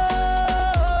of love.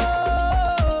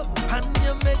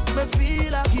 Make me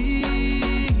feel a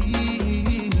heat.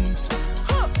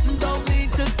 Don't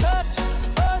need to touch.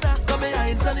 Oh, now come my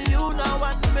eyes on you now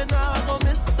and me now I go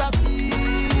miss a beat.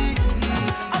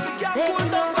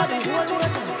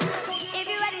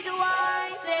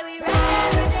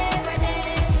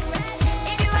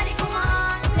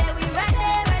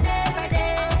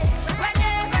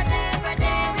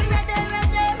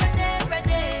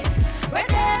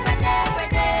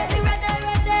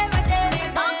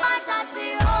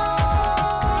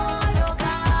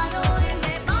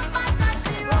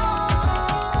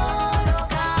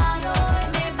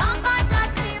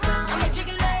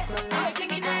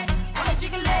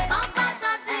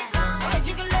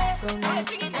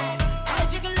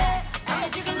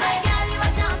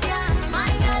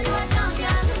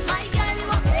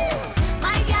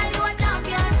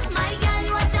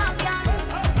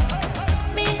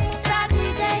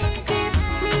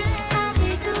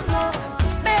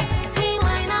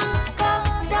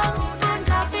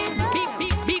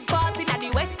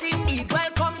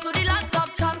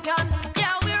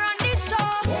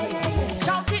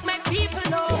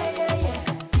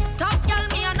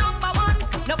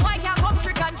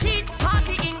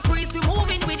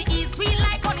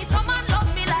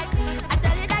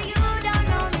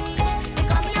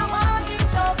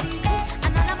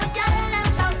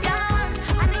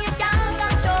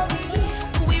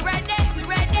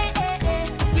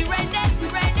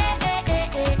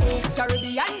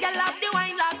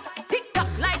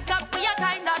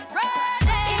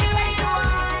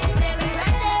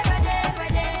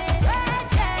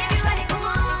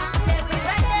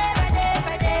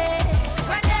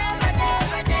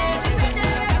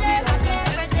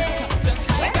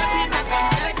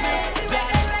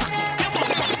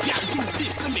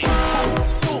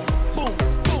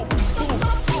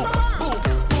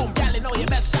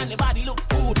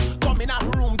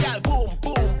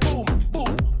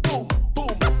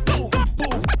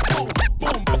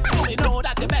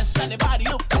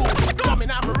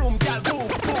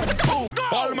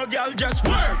 girl, just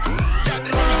work. Girl,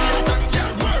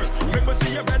 girl, work. Make me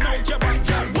see you bend out your back,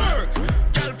 girl, work.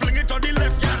 Girl, fling it on the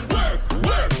left, girl, work.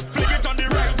 Fling it on the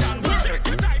right, girl, work. Take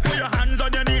your time, put your hands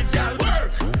on your knees, girl,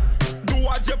 work. Do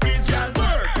as you please, girl,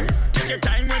 work. Take your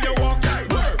time when you walk, girl,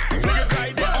 work. Fling it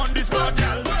right there on the spot,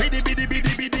 girl. Biddy biddy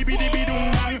biddy biddy biddy biddy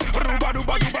doom bang. Ruba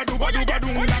duba duba duba duba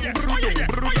doom bang. Brudung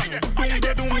brudung dung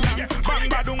de doom bang. Bang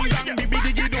ba doom bang.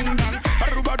 Biddy biddy doom bang.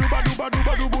 Ruba duba duba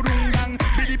duba duba doom bang.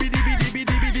 Biddy biddy biddy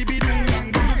biddy biddy biddy doom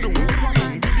bang. Brudung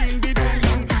brudung biddy biddy doom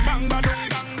bang. Bang ba doom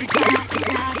bang.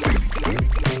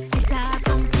 Is that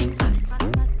something facts?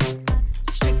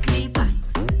 Strictly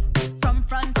facts. From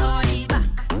front or the back.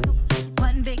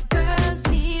 One big girl's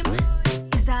team.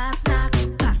 Is a snack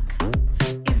pack.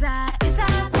 Is a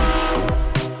scene.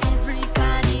 Every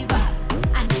carnival.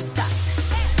 And it's that.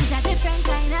 It's a different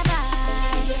kind of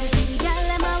vibe. You see the girl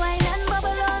them a wine and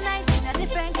bubble all night. In a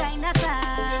different kind of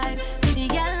style. See the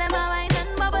girl them a wine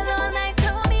and bubble all night.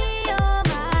 To me, oh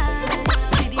my.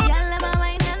 See the girl them a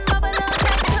wine and bubble all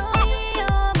night. To me,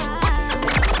 oh my.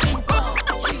 In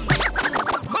 4, 3, 2.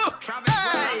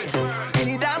 Hey,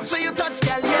 any dance where you touch,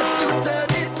 girl, yes, you turn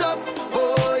it up.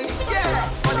 Oh, yeah.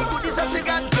 All the goodies that you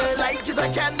got, girl, like is a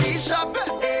candy shop.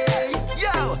 Hey,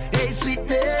 yo, hey,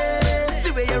 sweetness.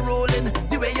 The way you're rolling,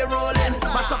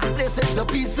 mash up the place into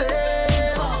pieces.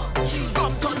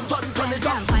 Come, turn it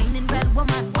up. Whining red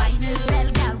woman, whining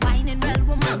red gal, whining red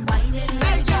woman, whining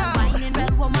red gal, whining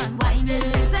red woman, whining.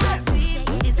 Is that a scene?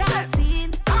 Is that a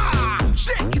scene? Ah,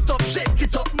 shake it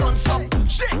up non-stop.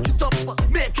 Shake it up,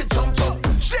 make it jump up.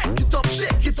 Shake it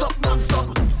up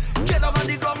non-stop. Get up on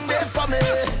the ground there for me.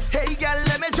 Hey girl,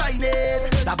 let me join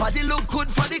it. That body look good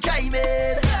for the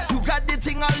climate. You got the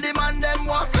thing all the man them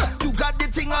want. You got the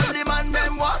thing all the man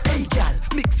them want. Hey girl,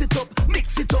 mix it up,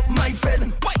 my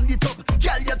friend. Wind it up,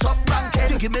 girl, your top rank.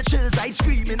 You give me chills, I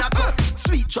scream in a cup.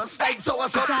 Sweet just like sour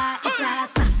It's cup. a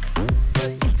snack.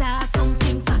 It's a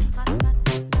something fact.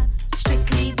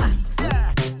 Strictly facts.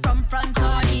 From front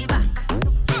or the back.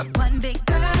 One big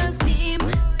girl's team.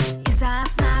 Is a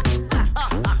snack pack.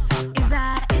 Is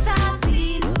a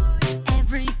scene.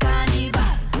 Every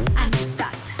carnival. And it's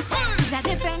that. It's a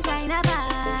different kind of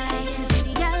vibe. You see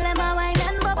the girl them a wine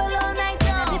and bubble all night.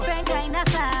 In a different kind of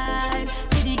style.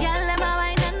 See the girl them a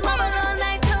wine and bubble all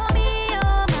night. To me,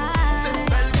 oh my. See the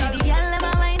girl them a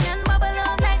wine and bubble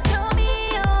all night. To me,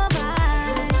 oh my.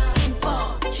 In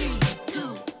 4, 3,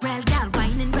 2. Real gal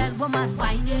whining, real woman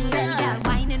whining. Real gal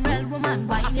whining, real woman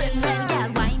whining. Real gal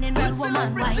whining, real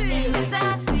woman whining. Is that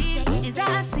a scene? Is that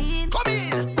a scene? Come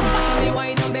in. Back in the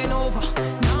wine and bend over.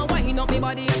 Now wine up me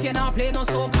body if you not play no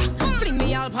soca. Fling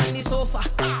me all on the sofa.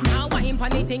 Now wine pon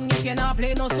the thing if you not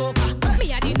play no soca. Me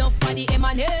had enough for the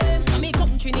M&M, so me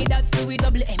come Trinidad for with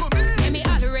double M. Yeah, me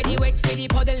already wait for the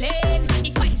puddling. And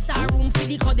the 5-star room for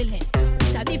the cuddling.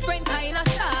 It's a different kind of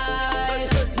style.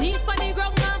 Knees pon the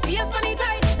ground and face pon the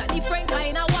tight. It's a different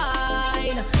kind of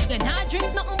wine. You not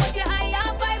drink nothing but your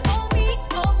higher vibes. Oh me,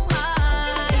 oh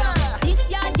my. This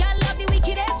yard girl love the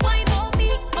wickedest wine. Oh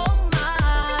me, oh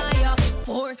my.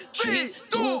 4, 3,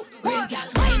 2. Real gal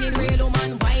whining, real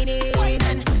woman whining.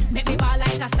 Make me ball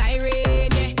like a siren.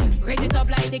 Yeah. Raise it up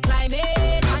like the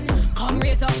climate. And come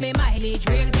raise up me mileage.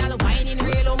 Real gal whining,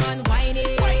 real woman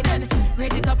whining.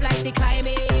 Raise it up like the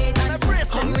climate. And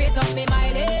come raise up me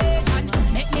mileage. And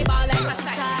make me ball like a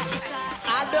siren.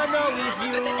 I don't know if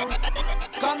you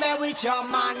come here with your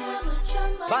man,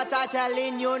 but I'm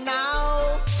telling you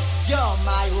now, you're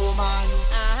my woman.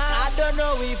 I don't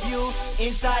know if you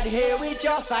inside here with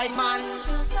your side man,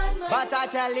 but I'm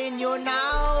telling you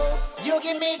now, you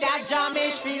give me that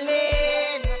jamish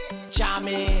feeling.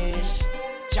 Jamish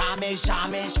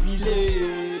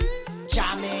feeling.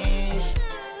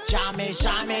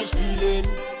 Jamish feeling.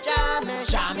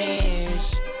 Jamish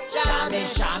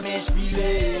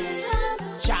feeling.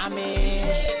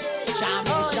 Jamish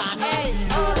feeling.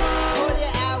 Hold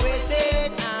your air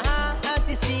waiting,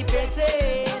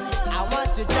 anticipating. I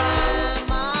want to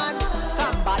jam on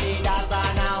somebody that's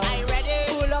on now.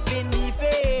 Pull up in the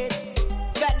face,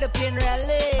 felt looking real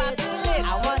late. I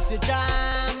want to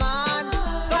jam on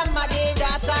somebody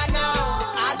that's on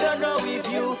now. I don't know if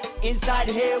you inside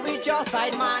here with your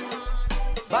side man,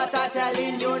 but I'm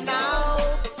telling you now,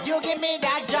 you give me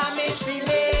that jamish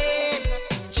feeling.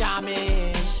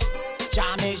 Jamish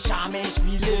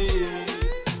feeling.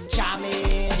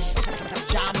 Jamish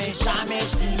feeling.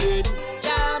 Jamish feeling.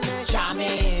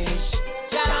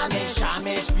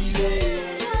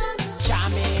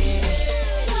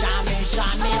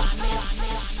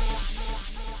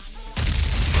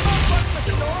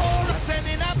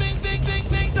 Sending a big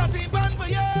dirty plan for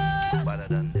you. Better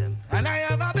than them. And I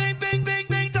have a big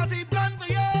dirty plan for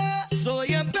you. So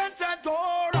you better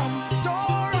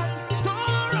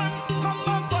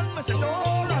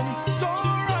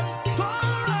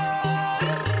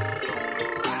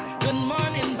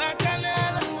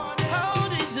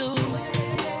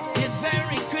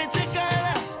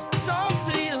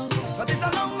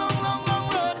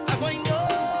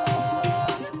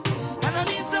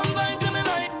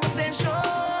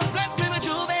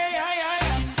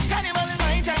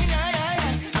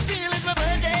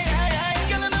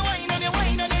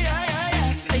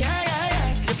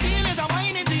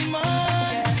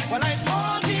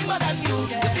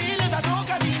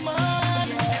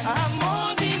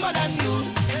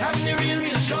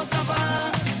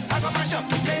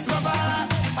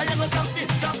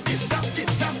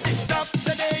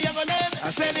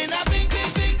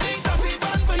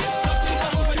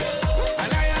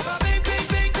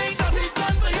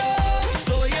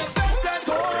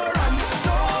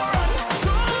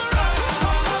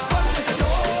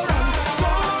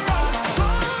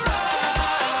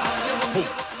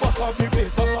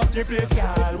the place,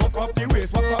 girl. Walk up the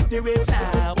waist,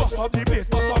 now. Bust up the place,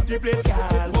 girl.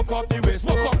 Walk up the waist,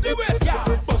 girl.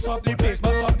 Bust up the place,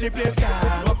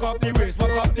 girl. Walk up the waist,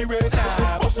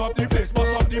 now. Bust up the place,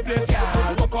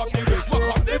 girl. Walk up the waist, girl.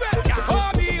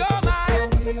 Oh me, oh my,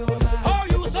 oh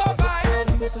you so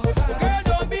fine. Girl,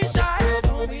 don't be shy,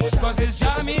 cause it's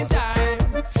jamming time,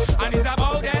 and it's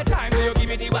about that time. So you give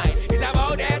me the wine. It's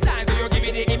about that time. So you give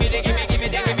me the.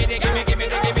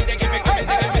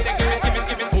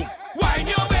 Wine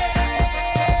your way,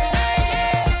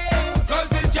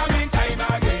 cause it's jamming time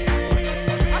again.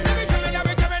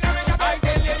 I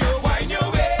tell you, wine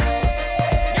your way,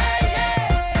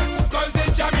 cause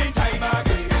it's jamming time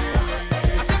again.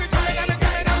 I tell you,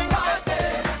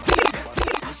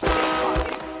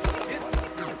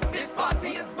 This party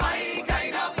is my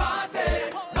kind of party.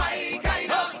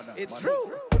 It's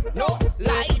true. No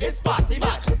lie, this party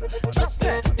bad. Just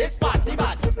this party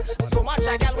bad. So much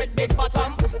I got with big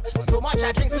bottom. So much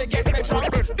I drink to get me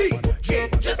drunk.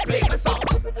 DJ, just play the song.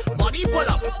 Money pull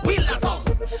up, wheel the song.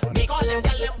 Make all them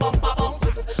gal them bumper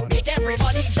bounce. Make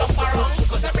everybody jump around.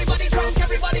 Cause everybody drunk,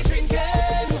 everybody drinking.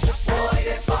 Boy,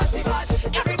 this party bad.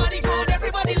 Everybody good,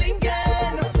 everybody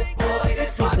linking. Boy,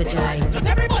 this party bad. Not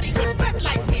everybody could fat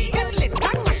like me. Get lit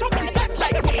and mash up the fat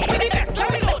like me. Any best of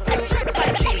me loads and tricks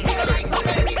like me. He go light up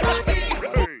any party.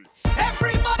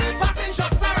 Everybody passing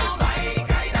shots around. My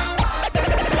kind of party.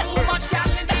 Too much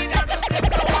gal in the dance to slip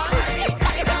to one. My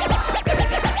kind of party.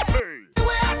 The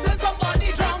way I turn somebody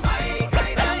drunk. My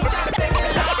kind of party.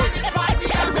 Lord, this party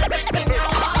I've been renting now.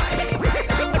 My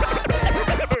kind of party.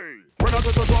 When I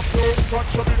say to drop low,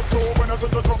 touch a bit toe. When I say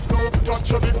to drop low,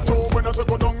 touch a bit toe. When I say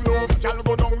go down low, gal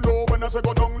go down low. When I say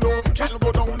go down low, gal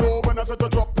go down low. When I say to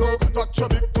drop low, touch a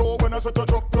bit toe. When I say to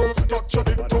drop low, touch a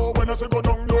bit toe. When I say go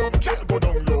down low, gal go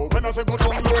down low. When I say go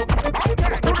down low,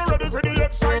 you not ready for the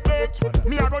excitement?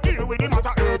 Me I go deal with the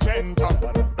matter urgent.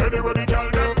 Anywhere the gal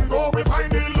them go, we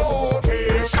find the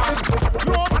location.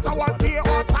 No matter what day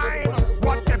or time,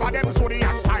 whatever them so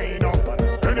the sign up.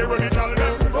 Anywhere the gal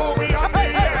them go, we on the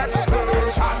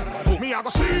excursion. Me I go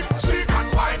seek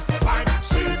and find,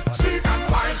 seek and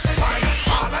find.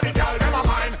 All of the gal them a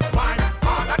mine.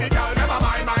 All of the gal them a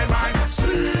mine.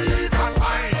 Seek and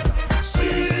find.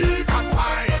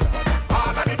 All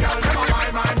of the gal them a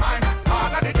mine.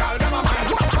 All of the gal them a mine.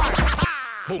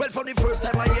 Well, from the first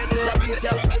time I hear this a beat,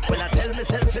 yeah. Well, I tell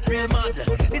myself it real mad.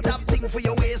 It have thing for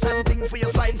your waist and thing for your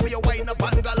spine, for your wine up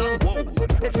and galang. Whoa,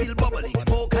 they feel bubbly,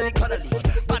 vocally cuddly,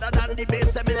 better than the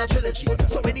bass them in a trilogy.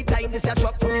 So anytime this a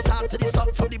drop from the start to the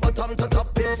stop, from the bottom to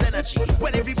top is energy.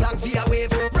 Well, every flag via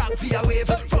wave, rock via wave,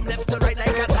 from left to right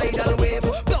like a tidal wave.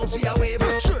 Blouse via wave,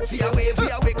 shirt via wave,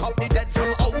 wake up the dead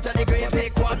from out of the grave.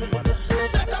 Take one,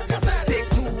 set up yourself. Take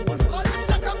two,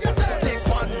 set up yourself. Take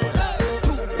one,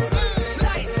 two,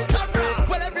 lights, camera.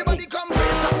 Well, everybody come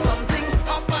brace up something.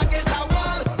 Up against a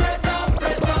wall, brace up.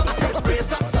 I said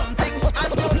brace up something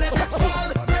and don't let it fall.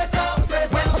 Brace up.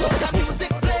 When soca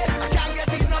music play, I can't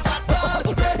get enough at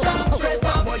all. Brace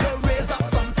up. Boy, you raise up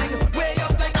something, way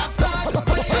up like a flag.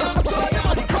 Way up, so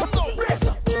everybody come now. Brace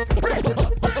up, brace it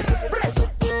up, brace up,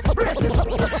 brace it up,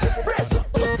 brace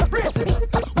up, brace it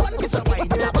up. One piece of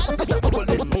wine in a one piece of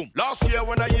bubbling. Last year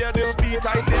when I hear this beat,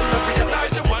 I didn't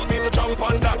realize you want me to jump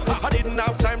on that. I didn't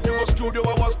have time to go studio,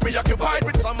 I was preoccupied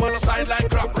with some on the side like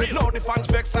crap. Now the fans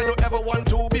vex, I don't ever want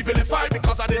to be vilified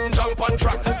because I didn't jump on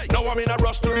track. Now I'm in a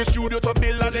rush to the studio to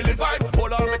build a daily vibe.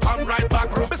 Hold on, me come right back.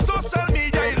 My social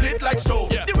media is lit like stove.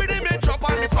 The rhythm it drop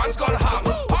and me fans gone ham.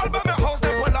 All by my house,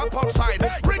 they pull up outside.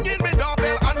 Ring in me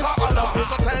doorbell and car alarm.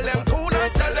 So tell them cool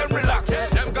and tell them relax.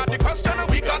 Them got the question and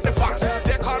we got the facts.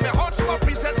 They call me hot, so I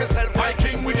present myself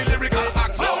Viking with the lyrical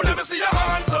acts. Now let me see your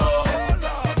hands up.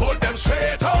 Put them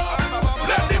straight up.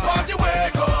 Let the party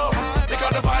wake up. They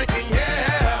got the Viking,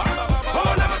 yeah.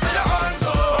 Oh, let me see your hands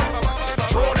up.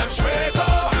 Throw them straight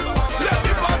up. Let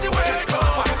the party wake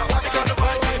up. They got the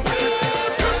Viking,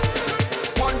 yeah.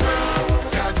 One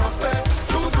drink, can't drop it.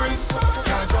 Two drinks,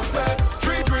 can't drop it.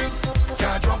 Three drinks,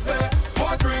 can't drop it.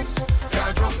 Four drinks,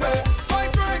 can't drop it.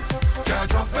 Five drinks, can't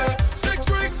drop it. Six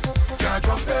drinks, can't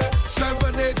drop it.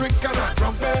 7, 8 drinks, cannot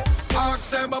drop it.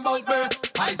 Ask them about me.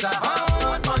 I's a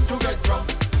hard man to get drunk.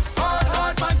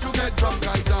 Hard man to get drunk.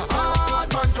 I's a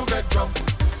hard man to get drunk.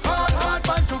 Hard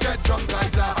man to get drunk.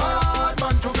 I's a hard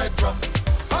man to get drunk.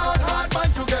 Hard man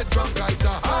to get drunk. I's a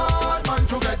hard man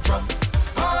to get drunk.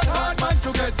 Hard man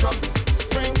to get drunk.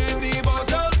 Bring in the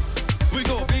bottle. We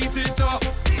go beat it up.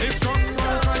 It's drunk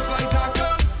on twice like a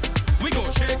gun. We go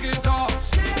shake it off.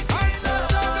 And that's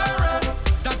not the red.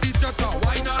 That is just a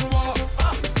wine and walk.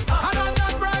 And I'm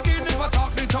not bragging. If I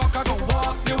talk the talk, I go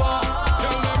walk the walk.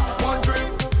 Tell them one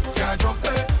drink, can't drop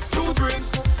it. Two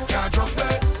drinks, can't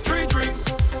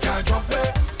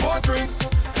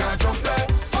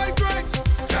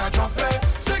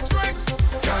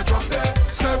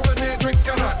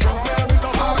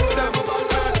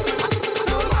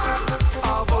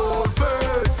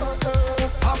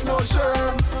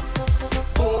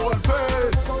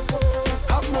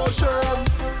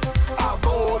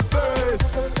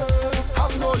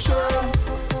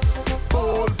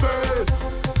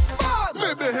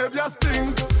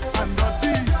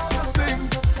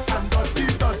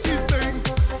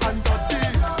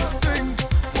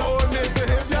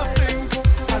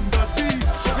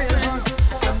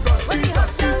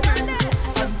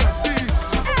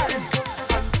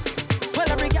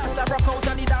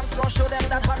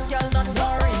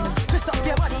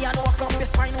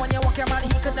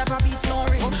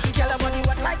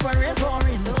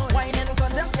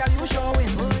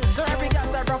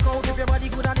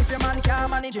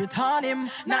midget on him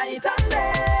night and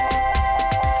day.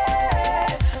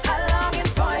 I'm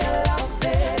longing for your love,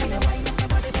 baby.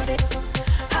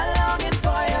 I'm longing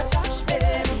for your touch,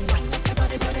 baby.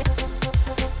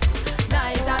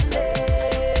 Night and day.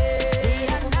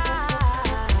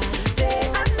 Day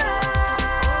and night.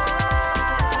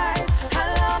 I'm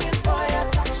longing for your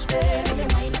touch, baby.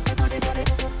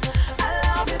 I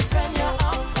love it when you're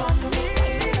up on me.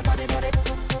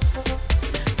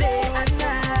 Day and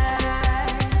night.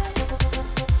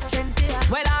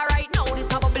 Well, alright now, this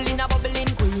a bubbling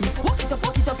queen. Walk it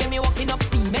up, get me walking up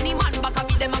steam. Any man back a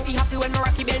me, them a be happy when me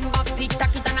rocky bend back. Tick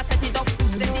tack it and I set it up.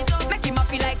 Make him a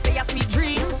feel like say a sweet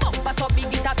dream. Bumper so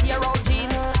big it a tear out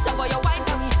jeans. Love how you wine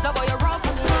for me, love how you roll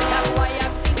for me. That's why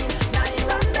I'm singing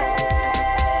night and day.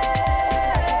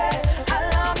 I'm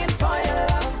longing for your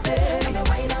love, baby.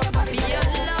 Be your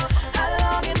love. I'm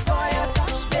longing for your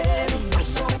touch, baby.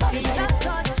 Be your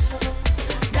touch.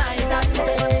 Night and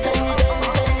day.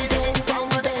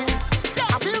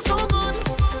 I feel so good.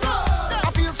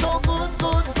 I feel so good.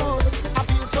 I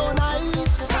feel so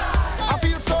nice. I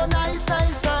feel so nice.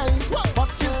 But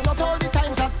it's not all the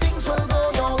times that things will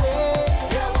go your way.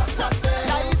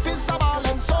 Life is a ball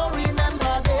and so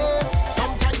remember this.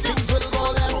 Sometimes things will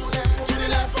go left, to the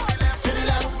left.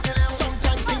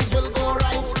 Sometimes things will go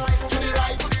right, to the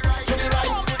right.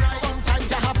 Sometimes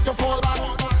you have to fall back.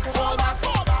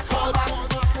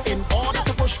 In order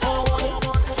to push forward,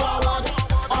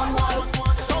 onward.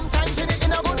 Sometimes you're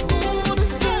in a good mood.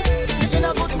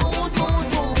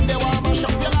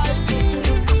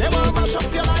 They want to mash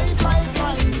up your life.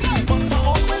 But to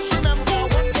always remember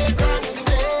what they granny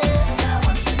say.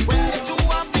 When the two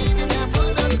are beat, the devil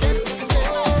does get busy.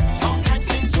 Sometimes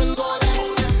things will go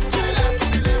left, to the left.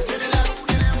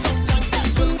 Sometimes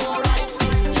things will go right,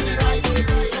 to the right.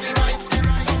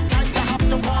 Sometimes you have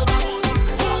to fall back.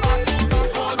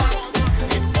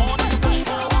 In order to push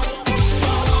forward,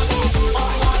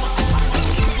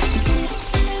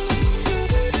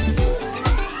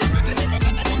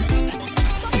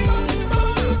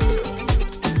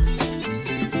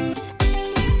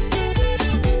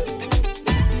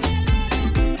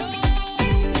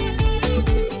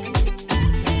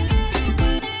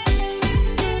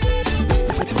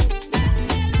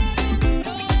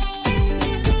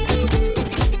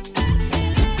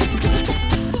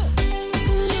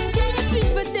 Can you speak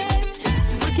for this?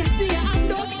 I can see your hand,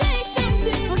 don't say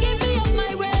something. Forgive me of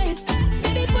my ways.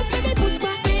 Baby, push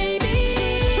back, baby.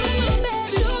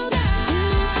 Sugar,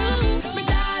 my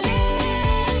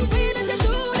darling. Why you not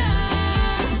do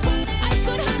that? I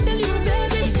could handle you,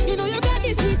 baby. You know you got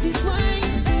the sweetest wine.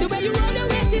 The way you roll your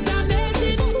waist is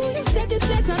amazing. Ooh, you set this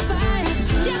place on fire.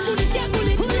 Can't pull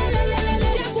it. Ooh, la, la, la, la, la.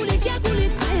 Can't pull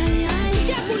it. Ay, ay, ay.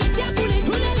 Can't pull it.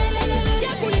 Ooh, la, la, la, la, la.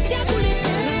 Can't pull it.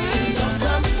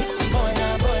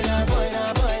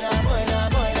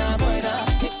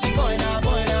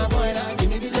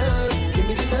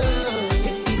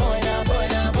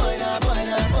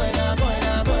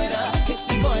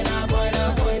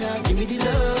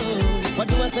 What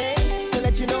do I say to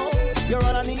let you know you're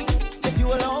all I need, just you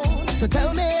alone? So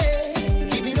tell me,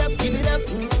 give it up,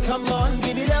 come on,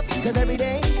 give it up. Cause every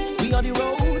day we on the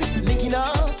road, linking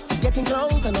up, getting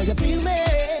close. I know you feel me.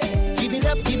 Give it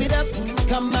up,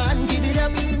 come on, give it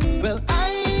up. Well,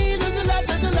 I learned a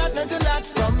lot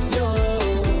from you,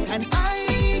 and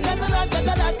I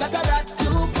got a lot to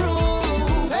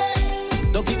prove. Hey,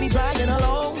 don't keep me dragging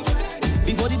along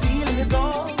before the feeling is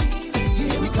gone. You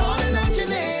hear me calling out your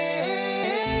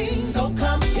name, so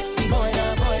come hit me, boy,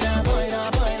 now.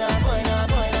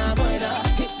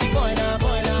 Hit me, boy,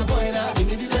 now. Give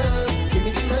me the love.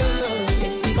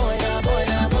 Hit me, boy, now.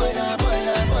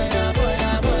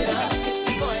 Hit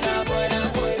me, boy,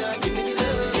 now. Give me the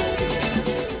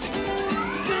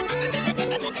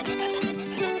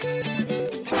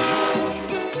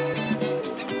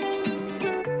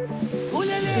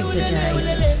Supa Jai.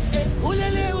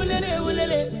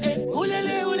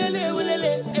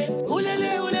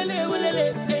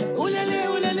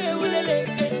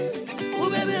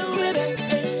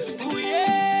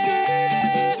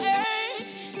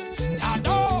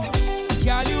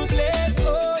 Girl, you play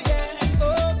so, yeah, so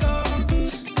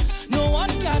good. No one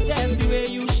can test the way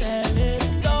you shell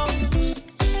it down.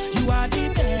 You are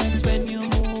the best when you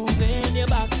move in your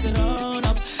back run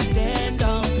up, then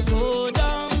down, go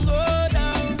down.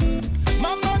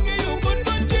 Mama give you good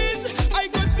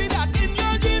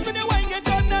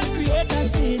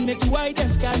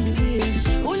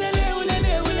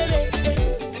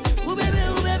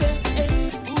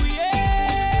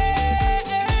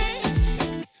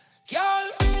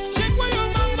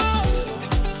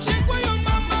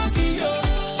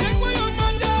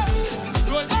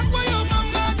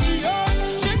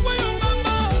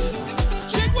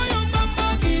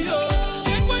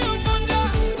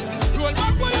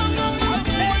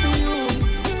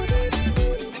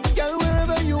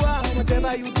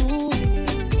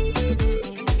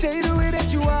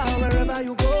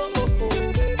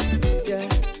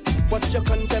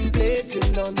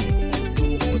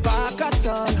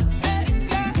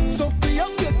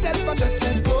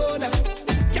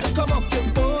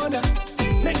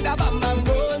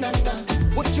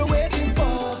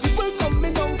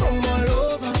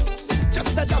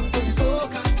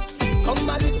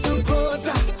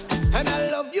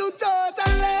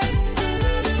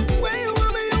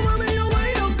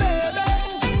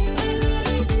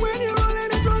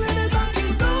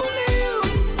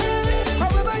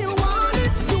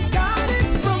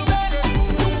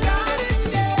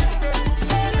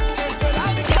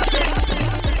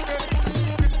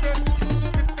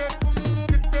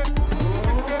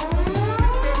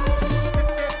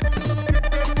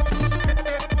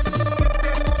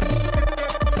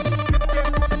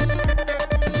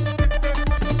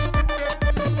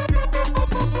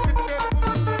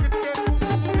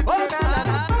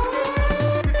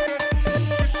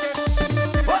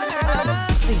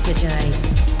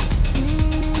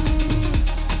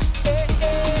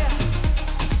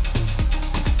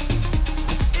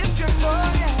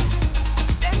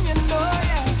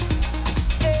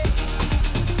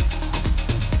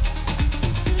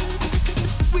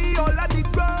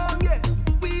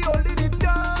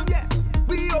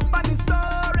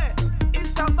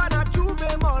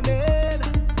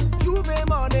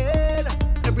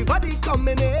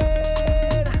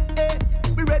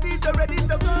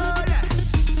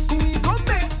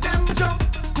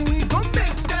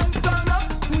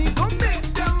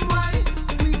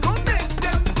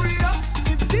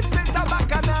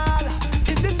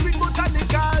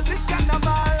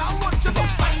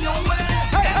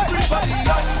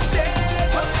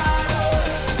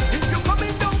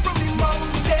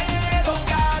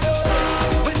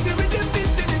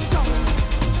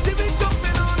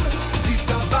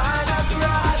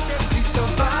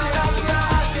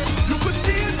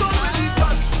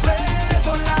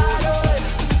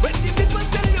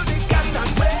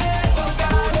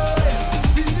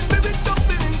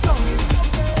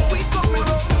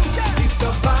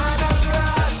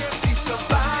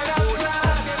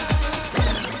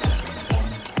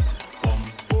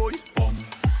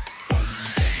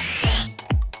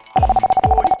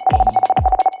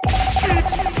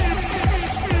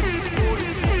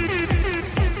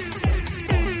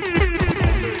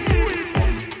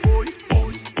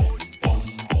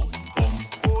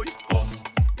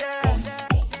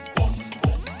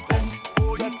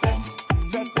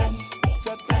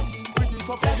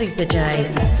Supa J.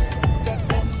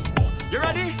 You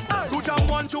ready? To jump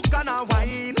one chook and a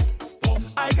wine.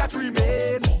 I got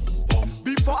remain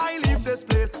before I leave this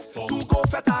place to go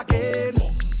fet again.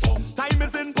 Time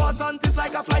is important, it's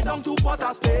like a flight down to Port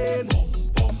of Spain.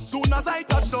 Soon as I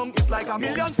touch down, it's like a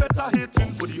million feta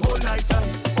hitting for the whole night.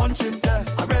 Punching there,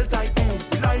 a real tight,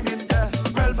 we lime in there,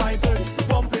 real vibes,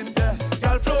 bumping there,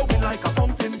 girl flowing like a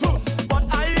fountain. But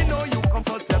I know you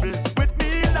comfortable with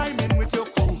me liming with your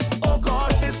crew. Oh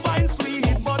gosh, this fine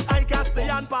sweet, but I can't stay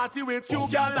and party with you,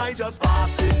 girl. I just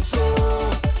passing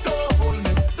through. Don't hold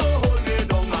me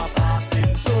down, I'm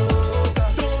passing through.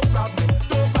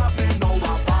 Don't grab me, now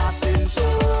I'm passing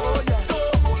through.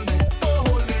 Don't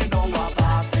hold me, now I'm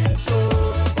passing through.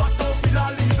 But don't feel a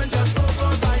leaving just so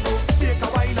close. I go take a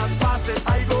wine and pass it. I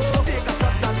go take a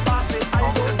shot and pass it. I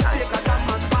go take a jam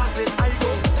and pass it. I go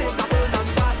take a burn and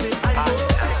pass it. I go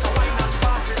take a wine and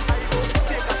pass it. I go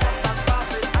take a shot and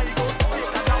pass it. I go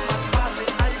take a jam and pass it.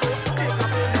 I go take a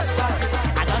burn and pass it.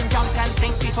 I done drunk and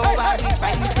think before I reach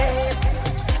by the gate.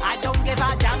 I don't give a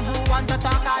damn who want to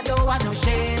talk, I don't want no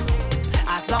shame.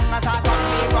 As long as I got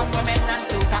me wrong women and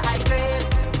super hydrate.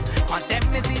 Cause them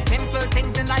is the simple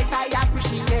things in life I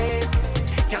appreciate.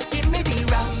 Just give me the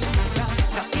rum,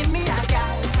 just give me a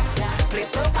gal. Play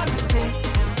soca music,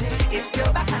 it's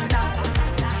pure bacchanal.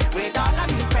 With all of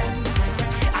me friends,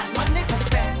 and money to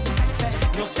spend.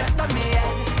 No stress on me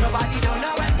head, nobody don't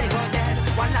know when they go dead.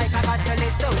 One night I got to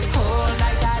live so whole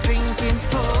night I drinking,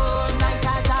 whole night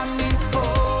I jamming,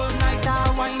 whole night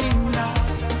I whining now.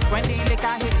 When the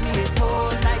liquor hit me, it's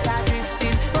whole night I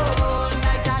drifting, whole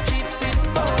night I tripping,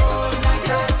 whole night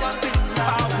I jumping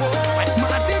now. My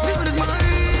attitude is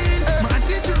mine. My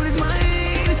attitude is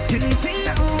mine. Anything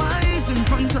that lies in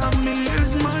front of me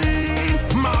is mine.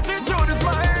 My attitude is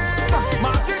mine.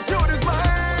 My attitude is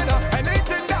mine.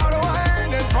 Anything that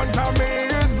lies in front of me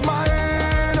is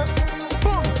mine.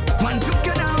 Boom. One took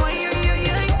it away,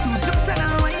 two took it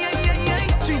away,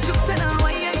 three took it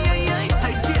away,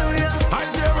 I dare ya.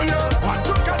 One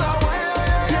took it away,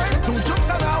 two took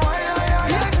it away,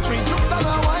 three took it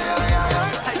away,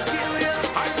 I dare ya.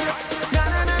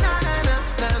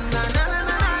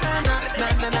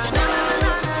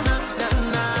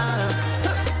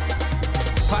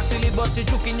 Partly but you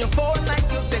juke in your phone like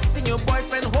you're texting your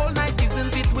boyfriend whole night.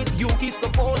 Isn't it with you he's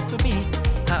supposed to be?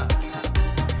 Huh.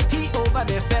 He over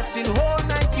there fetting whole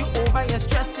night. You over here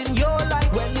stressing your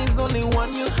life when there's only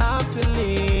one you have to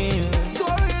live.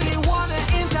 Don't really wanna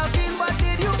intervene, but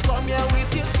did you come here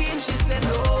with your team? She said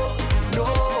no, no,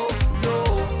 no.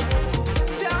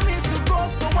 Tell me to go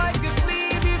so I could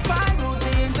leave if I would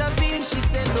intervene. She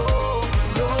said no,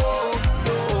 no,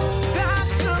 no. That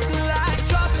look like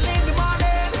trouble in the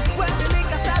morning when the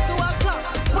liquor start to up,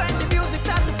 when the music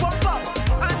start to pop up,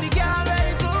 and the girl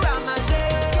ready to ramage.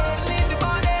 Trouble in the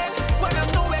morning when I'm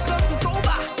nowhere close to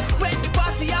sober, when the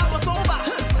party hours over,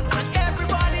 and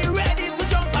everybody ready to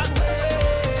jump and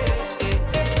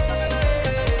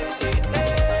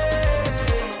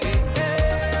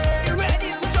you ready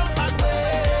to jump and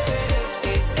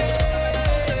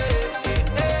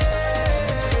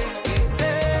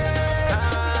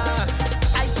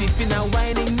I tipping and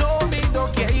whining, no me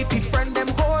don't care if your friend them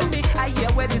hold me. I hear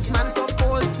where this man's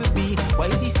supposed to be. Why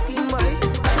is he seeing money?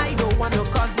 I don't want to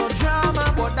cause no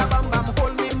drama, but the bam bam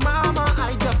hold me mama.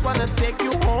 I just wanna take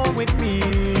you home with me.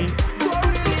 Don't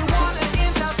really wanna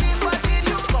intervene, but did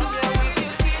you come here with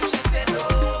your team? She said no,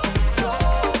 no,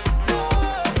 no.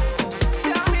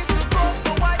 Tell me to go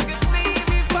so I could leave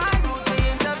if I would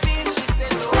intervene. She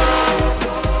said no,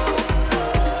 no.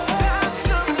 That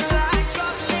look like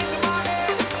trouble in the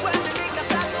morning when the liquor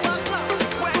start to up,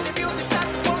 when the music start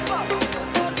to pump up.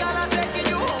 Oh girl, I'm taking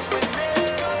you home with me.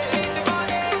 Trouble in the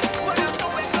morning when I'm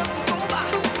nowhere close to sober,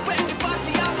 when the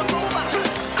party hours over,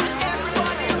 and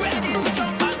everybody ready to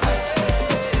jump and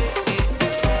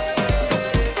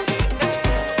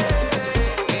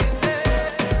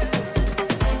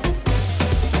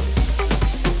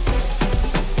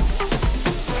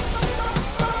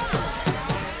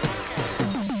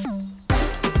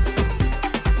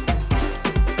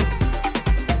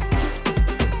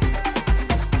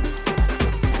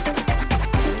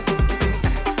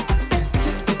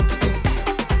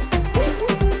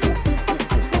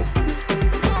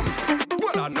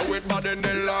Well, I know it bad in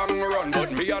the long run,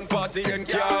 but me and partying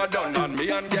car done, and me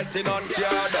and getting on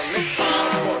car done. It's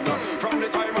hard fun. From the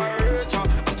time I reach a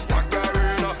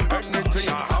staggering, anything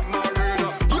I have my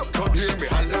arena. You could hear me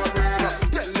hollering,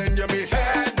 telling you me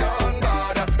head on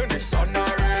bad in the sun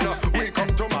arena. We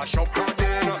come to mash up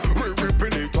again, we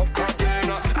ripping it up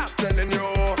again. I'm telling you,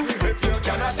 if you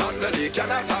cannot handle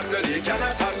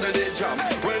the jam,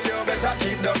 well you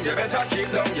better keep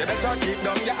You better keep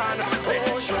down your hand.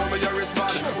 Oh, show me your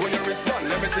wristband. When you respond,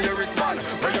 let me see your wristband.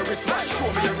 When you respond,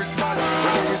 show me your wristband.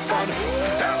 When you respond,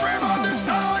 everybody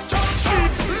start jump.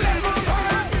 Level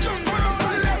vibes, jump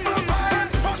around level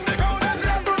vibes. On the ground is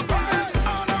level vibes.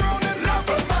 All around is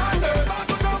level madness.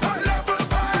 Jump on level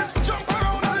vibes, jump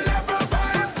around on level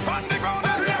vibes. On the ground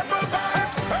is level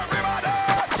vibes. Everybody.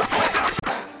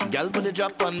 Girl, put the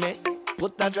drop on me.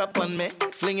 Put that drop on me.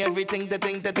 Fling everything, the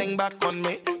thing back on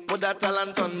me. Put that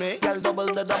talent on me. Girl, double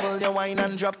the double, you wine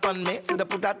and drop on me. So they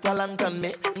put that talent on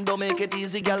me. Don't make it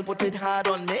easy, girl, put it hard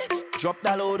on me. Drop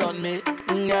that load on me,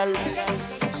 girl.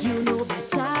 You know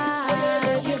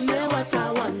better. Give me what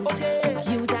I want.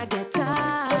 Use a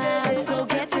guitar, so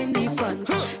get in the front.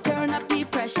 Turn up the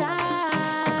pressure.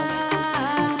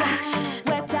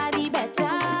 Wetter the better.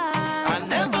 I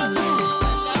never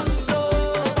lose. So,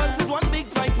 but it's one big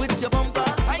fight with your bumper.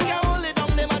 I can't hold it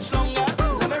down there much longer.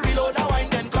 Let me reload that wine,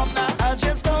 then come now. I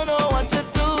just don't know what to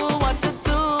do, what to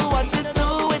do, what to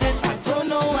do with it. I don't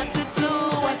know what to do,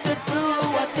 what to do,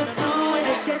 what to do with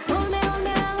it. Just hold me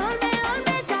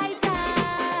tighter.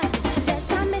 Just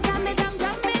jam me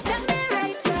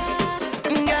right.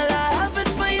 Girl, I have it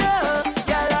for you.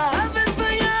 Girl, I have it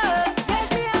for you.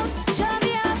 Take me out, show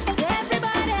me up,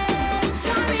 everybody.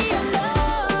 Carry a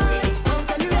load.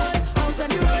 Out on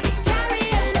the road, carry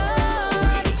a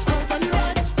load. Out on the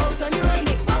road,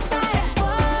 make bumper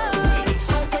explode.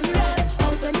 Out on the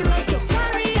road, so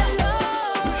carry a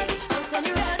load. Out on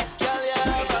the road. Girl, you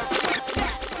have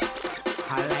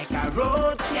I like a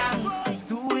road gang,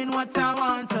 doing what I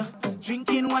want,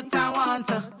 drinking what I want,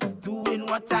 doing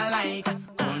what I like.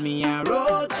 Call me a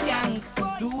road gang,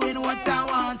 doing what I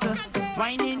want,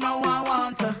 whining how I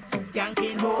want,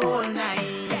 skanking whole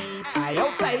night. I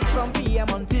outside from PM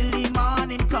until the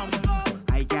morning come.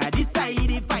 I gotta decide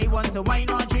if I want to wine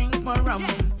or drink more rum.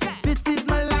 This is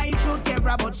my life, don't care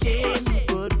about shame.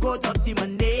 Good, go dirty my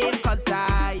name, cause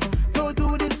I don't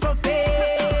do this for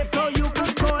fame. So you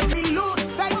can call me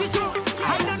loose, like you do.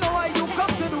 I don't know what you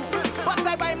come to do, but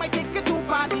I buy my ticket to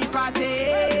party.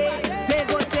 They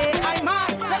go say I'm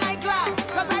mad, then I glad,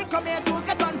 cause I come here to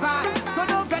get on bad. So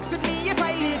don't vex with me if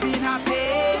I live in happy.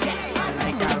 I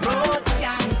like a road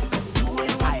gang,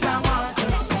 doing what I want,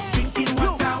 drinking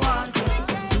what I want,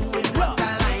 doing what I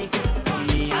like. Call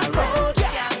me a road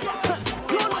gang,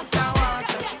 doing what I want,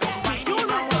 whining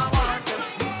what I want,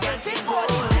 searching for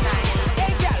the night.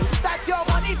 Hey girl, that's your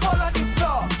money fall on the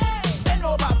floor. Bend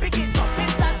over, pick it up,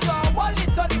 it's that's your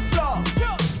wallet on the floor.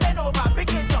 Bend over,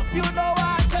 pick it up, you know I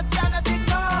just cannot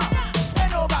ignore.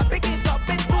 Bend over, pick it up,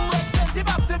 it's too expensive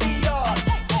up to be yours.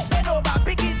 Bend over,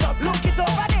 pick it up, look it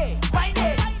over there. Find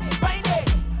it,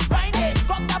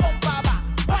 cock the bumper back.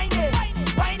 Find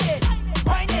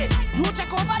it, you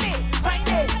check over there. Find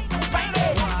it,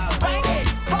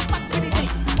 cock back to the thing.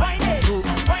 Find it.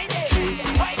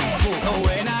 So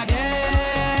when I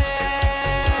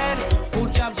dead,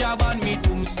 put jab on me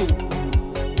tombstone.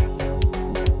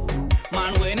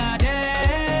 Man, when I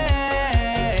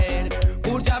dead,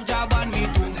 put jab on me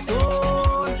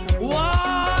tombstone.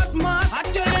 What man?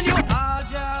 I'm telling you, I'll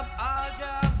jab.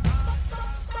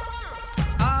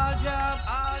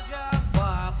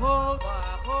 Walk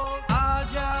out. I'll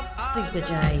jab. Supa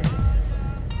J.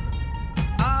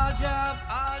 I'll jab.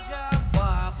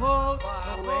 Walk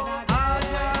out. I'll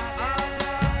jab.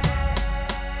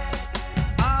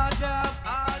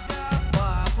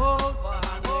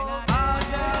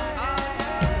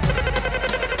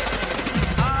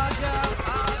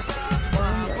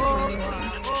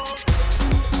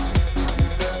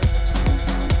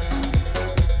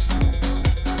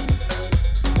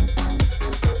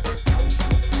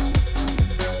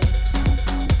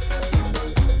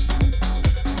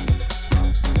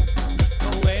 So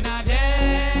when I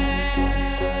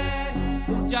dead,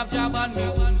 put jab on me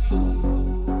tombstone.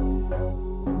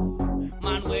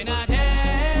 Man, when I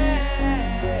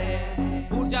dead,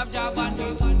 put jab on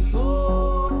me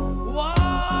tombstone. What?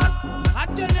 I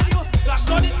tell you, black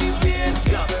blood in me veins,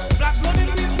 black blood in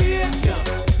me veins,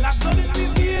 black blood in me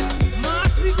veins.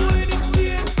 Must be going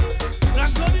insane.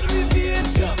 Black blood in me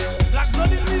veins, black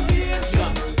blood in me veins,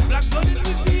 black blood in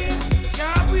me veins.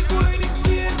 Jab we going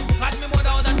insane. Got me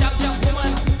mother was a jab woman,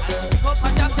 and she pick up a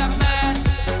jab man.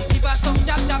 He give her some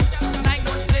jab. 9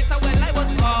 months later, when I was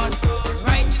born,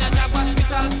 right in a jab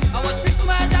hospital, I was picked to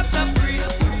my jab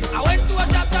priest. I went to a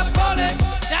jab college.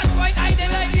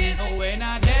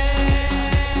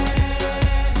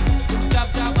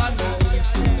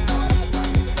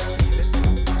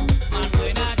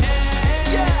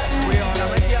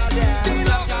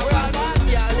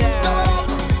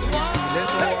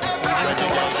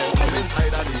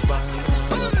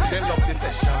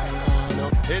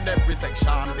 In every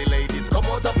section, the ladies come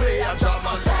out to play and jam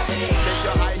and take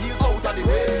your high heels out of the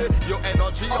way. Your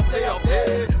energy up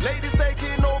there. Ladies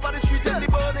taking over the streets in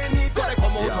the burning heat, so they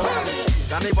come out to play.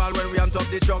 Carnival when we on top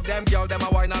the truck, them girl them a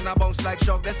wine and a bounce like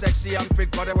shock. They sexy and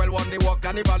fit, cause they well want the walk.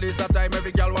 Carnival is a time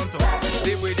every girl want to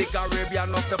live with the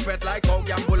Caribbean, love the fete like how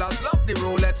gamblers love the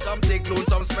roulette. Some take loans,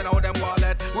 some spend out them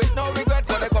wallet with no regret,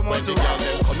 cause they come out to girl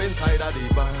them come inside of the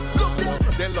bar.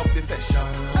 They love the session.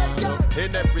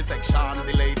 In every section,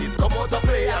 the ladies come out to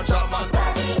play and jam and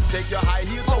take your high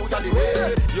heels out of the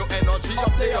way. Your energy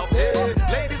up there.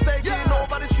 Ladies taking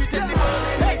over the street in the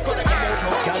morning heat, so they come out to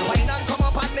girl, wine and come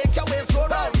up and make your waist go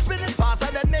round. Spin it fast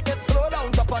and then make it slow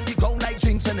down. Drop on the ground like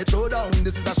drinks when it throw down.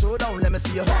 This is a showdown, let me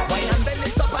see you wine and bend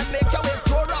it up and make your waist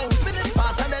go round. Spin it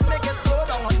fast and then make it slow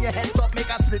down. On your head top, make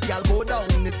a split, girl, go down.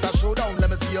 It's a showdown, let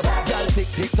me see you girl,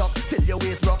 tick tock till your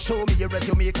waist rock. Show me your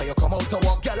resume, cause you come out to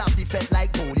walk. Girl, have the fete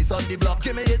like police on the block.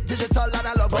 Give me it digital and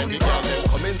I love on the girl, them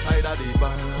come inside of the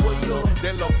bar.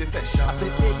 They love the session. I say,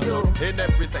 hey, yo. In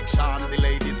every section, the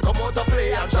ladies come out to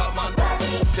play and jam and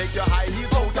take your high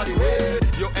heels out of the way.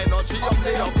 Your energy up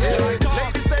there.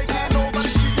 Ladies taking over the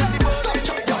street in the morning.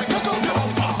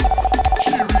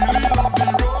 She really love the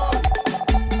road.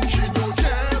 She don't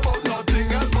care about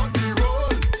nothing else but the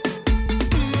road.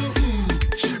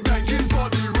 She begging for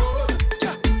the road.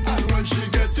 And when she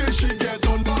get it, she get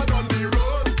on bad on the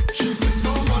road. She sit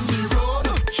down on the road.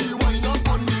 She wind up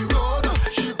on the road.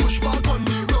 She push back on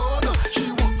the road.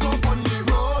 She walk up on the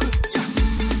road.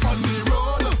 On the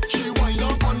road. She wind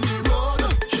up on the road.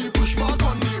 She push back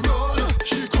on the road.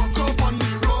 She cock up on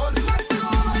the road. Next thing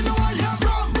all I know I hear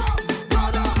from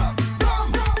brother.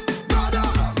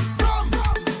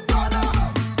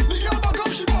 The girl back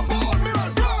up, she bump on me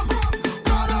like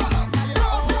brother.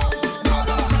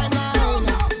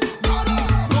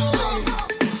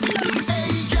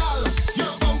 Hey girl,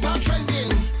 your bumper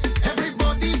trending.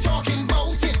 Everybody talking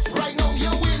about it. Right now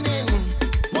you're winning.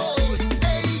 Whoa,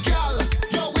 hey girl,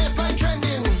 your waistline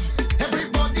trending.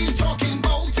 Everybody talking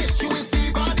about it. You is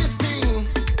the baddest thing.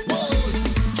 Whoa,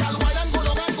 girl, why don't go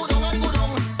down and go down and go down.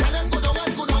 Why don't go down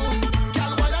and go down.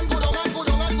 Girl, why don't go down and go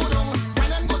down and go down. Why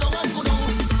don't go down and go down.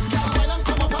 Girl, why don't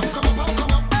come up and come up and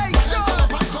come up. Hey, Joe,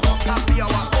 happy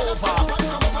hour over.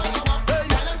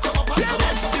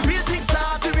 The real thing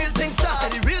start, the real thing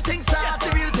start, the real thing start, the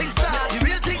real thing start, the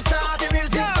real thing start, the real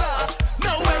thing start.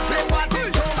 Now every party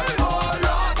jump. Oh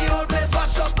Lord, the old place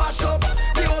mash up.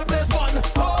 The old place burn.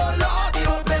 Oh Lord, the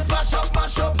old place mash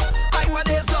up. I want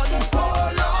this done.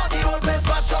 Oh Lord, the old place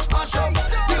mash up.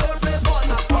 The old place burn.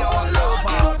 Oh Lord,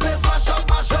 the old place mash up.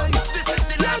 This is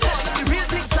the last one. The real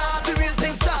thing start, the real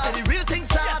thing start, the real thing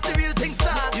start, the real thing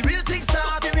start, the real thing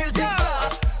start, the real thing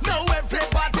start. Now every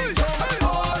party jump.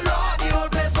 Oh Lord, the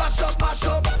old place mash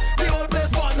up. The old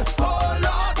place burn. Oh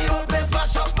Lord, the old place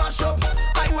mash up.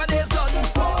 I want this done.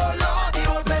 Oh Lord, the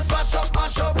old place mash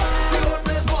up. The old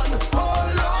place burn. Oh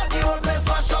Lord, the old place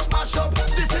mash up.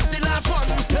 This is the last one.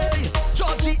 Hey,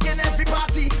 Georgie in every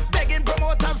party, begging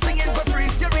promoters, singing for free.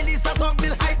 You release a song,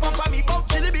 build hype up for me. Oh,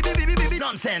 chilly bibi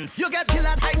nonsense. You get killed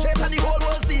at hydrate and the whole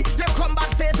world see. You come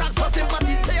backstage and for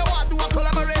sympathy. Say you want to do a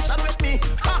collaboration with me.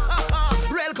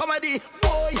 Real comedy.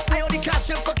 Boy, I only cash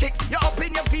you for kicks. You're up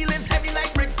in your feelings, heavy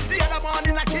like bricks. The other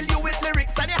morning I kill you with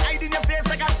lyrics and you hide in your face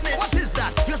like a snitch. What is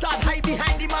that? You start hide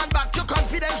behind the man back. Your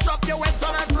confidence drop, you went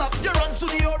on and flop. You run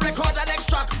studio, record and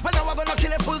extract. When now we're gonna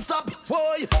kill it full stop.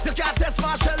 Boy, you can't test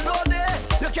Marshall no day.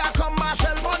 You can't come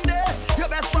Marshall Monday. You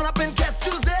best run up in Test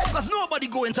Tuesday. Cause nobody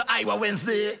go into Iowa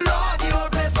Wednesday. Lord, the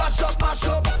old place mash up.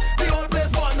 The old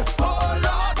place burn. Oh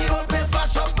Lord, the old place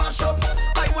mash up.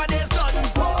 Iowa days done.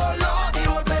 Oh Lord, the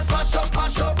old place mash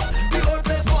up. The old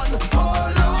place burn.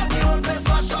 Oh Lord, the old place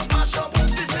mash up.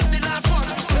 This is the last one.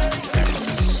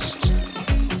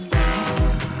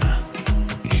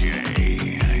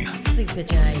 Super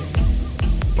J.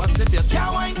 But if you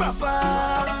can't wine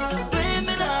proper, blame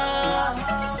me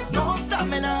now. No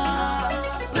stamina,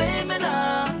 blame me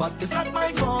now. But it's not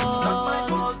my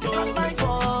fault. It's not my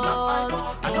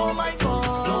fault. I know my fault.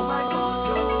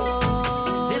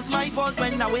 It's my fault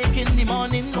when I wake in the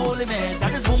morning, holy man.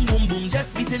 That is boom, boom, boom,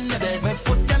 just beating my bed. My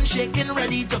foot them shaking,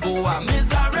 ready to go. I'm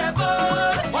miserable.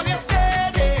 While you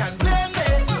steady and blame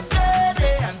me,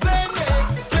 steady and blame me.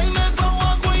 Blame me for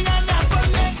what going on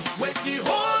happen next. Wake the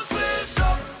whole place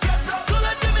up, get up, to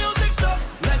let the music stop.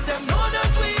 Let them know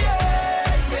that we are.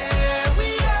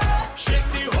 Shake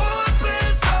the whole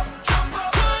place up, jump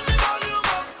up, turn the volume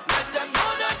up. Let them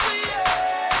know that we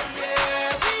are.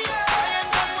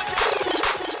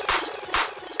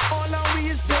 All our we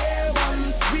is day one.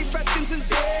 We fretting since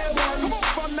day one.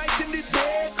 From night in the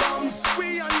day come.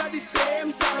 We under the same.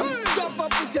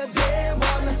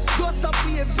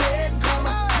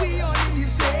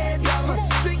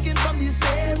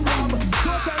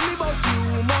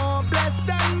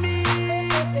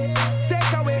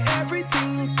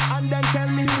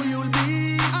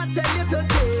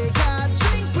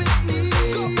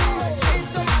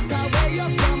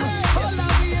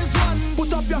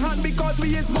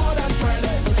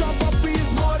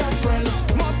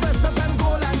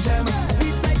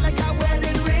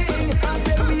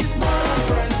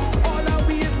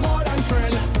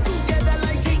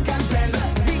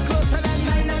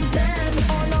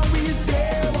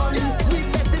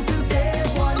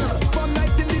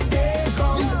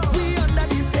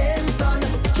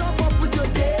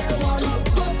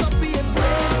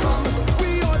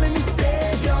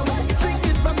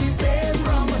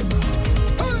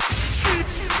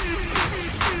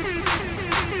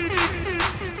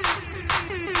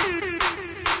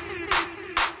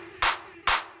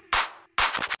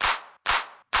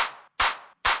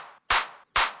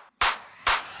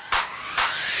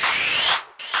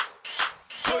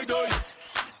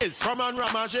 It's from and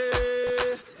Ramage.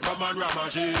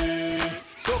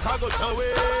 Soca go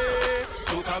away,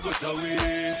 soca go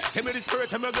away. Give me the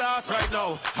spirit in my glass right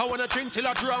now. I wanna drink till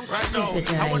I drunk right now.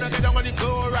 I wanna get down on the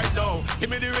floor right now. Give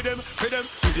me the rhythm. Biddy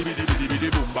biddy biddy biddy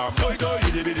boom bam. Boy boy,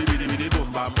 biddy biddy biddy biddy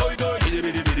boom bam. Boy boy, biddy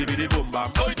biddy biddy biddy boom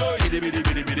bam. Boy boy, biddy biddy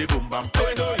biddy biddy boom bam.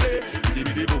 Boy boy, biddy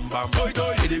biddy boom bam. Boy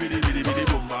boy, biddy biddy biddy biddy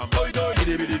boom bam. Boy boy,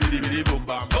 biddy biddy biddy biddy boom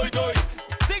bam. Boy boy,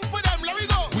 sing for them. Let me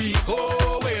go. We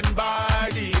going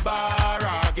by the bar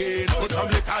again. Put some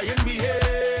liquor in me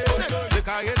head.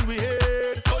 In we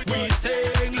head, we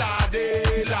sing la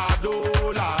de la do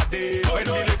la de. When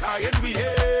the liquor in we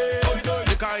head,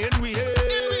 liquor in we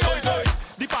head.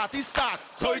 The party start,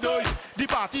 toy doy. The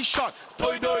party short,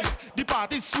 toy doy. The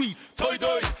party sweet, toy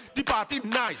doy. The party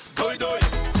nice, toy doy.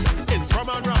 It's from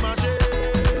and Ramage.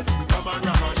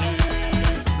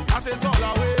 That is all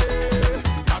away,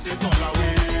 that is all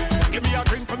away. Give me a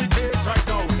drink from the case right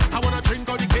now. I wanna drink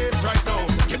on the case right now.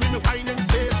 Give me the wine and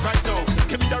space right now.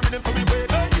 Give me the rhythm for me waist.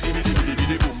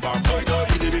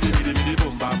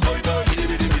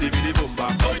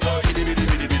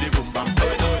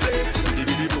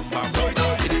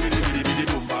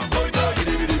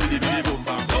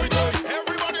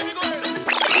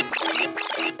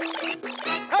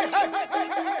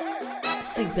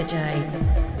 Supa J.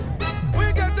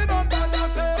 We getting on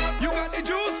balance. You got the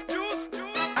juice,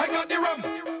 I got the rum.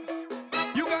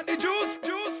 You got the juice,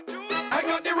 I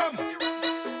got the rum.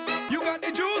 You got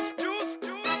the juice,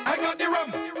 I got the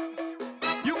rum.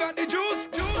 You got the juice,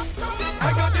 I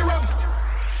got the rum.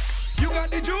 You got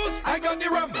the juice, I got the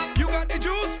rum. You got the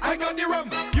juice, I got the rum.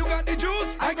 You got the juice,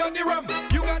 I got the rum.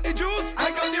 You got the juice, I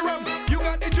got the rum. You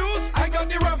got the juice, I got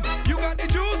the rum. You got the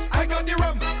juice, I got the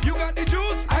rum. You got the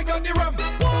juice, I got the rum.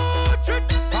 Watch it.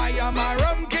 I am a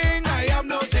rum king, I am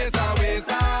no chaser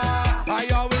waster. I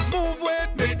always move with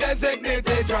me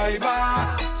designated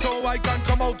driver, so I can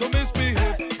come out to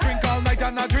misbehave. Drink all night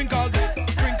and I drink all day.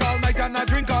 Drink all night and I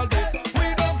drink all day.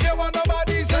 We don't care what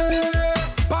nobody say.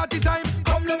 Party time,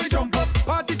 come let me jump up.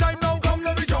 Party time now, come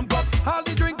let me jump up. All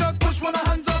the drinkers push one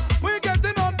hands up. We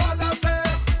getting on balance.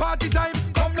 Party time,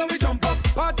 come let me jump up.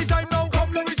 Party time now,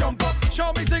 come let me jump up.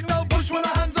 Show me signal, push one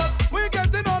hands up. We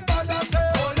getting on balance.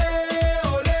 Ole,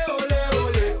 ole, ole,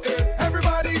 ole.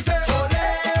 Everybody say ole,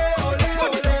 ole,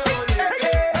 ole, ole.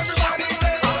 Everybody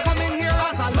say I'm coming here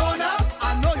as a loner.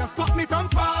 I know you spot me from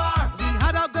far. We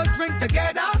had a good drink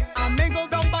together and mingle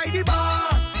down by the bar.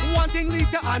 One thing lead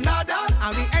to another,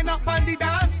 and we end up on the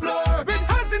dance floor. With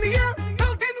hands in the air,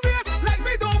 belt in waist, like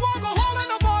we don't want to go home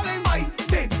and a ballin'. I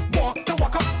did want to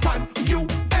walk up on you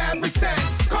every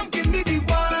sense. Come give me the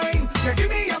wine, yeah, give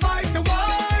me a vibe to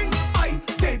wine. I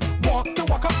did want to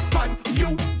walk up on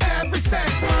you every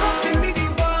sense. Come give me the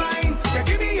wine, yeah,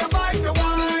 give me a vibe to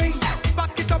wine.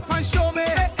 Back it up and show me,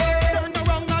 turn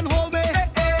around and hold me.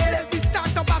 Let me start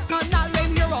to back on that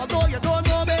lane here, although you don't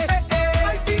know me.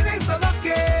 I feeling so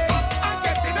lucky, I'm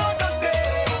getting on the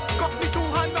day. Got me 2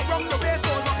 hands around the waist,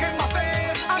 so look in my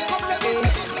face. And come let me.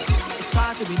 It's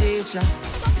part of my nature.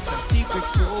 It's a secret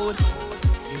code.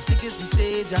 Music is my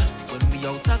savior when we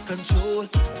out of control.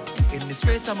 In this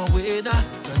race I'm a winner.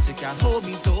 Nothing can hold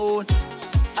me down.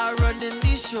 I run in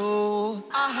the show.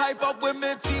 I hype up with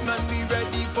my team and we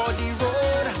ready for the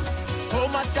road. So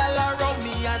much gal around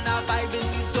me and I vibe in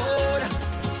the zone.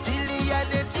 Feel the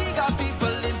energy, got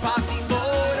people in party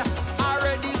mode. I'm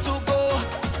ready to go.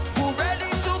 Who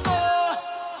ready to go?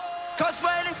 Cause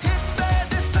when it hit me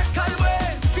the second way,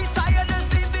 the tiredness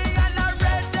leave me and I'm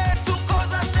ready to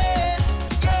cause a sin.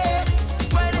 Yeah.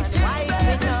 When it hit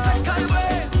me the second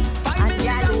way, find me the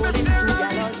atmosphere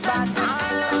and the sun.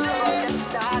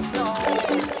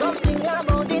 Something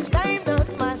about this time does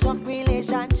smash up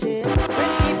relationship.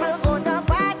 When people go to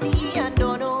party and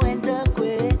don't know when to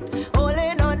quit.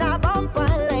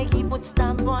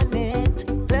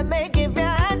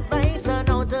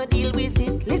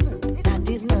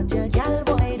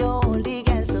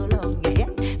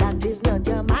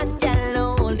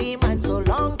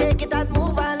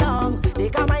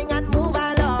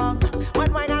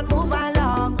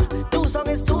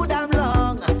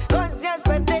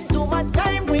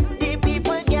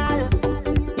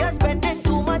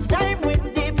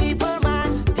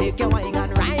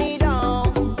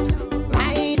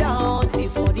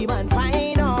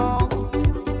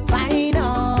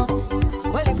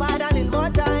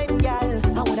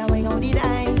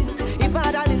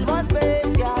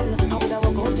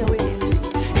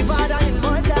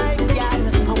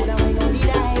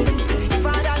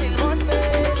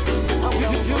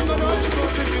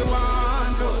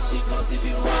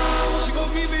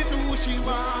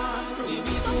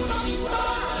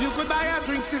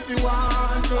 drinks if you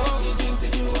want to. She drinks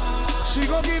if you want. She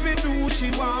go give it to who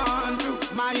she want to.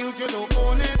 My youth, you don't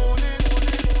own it, own it.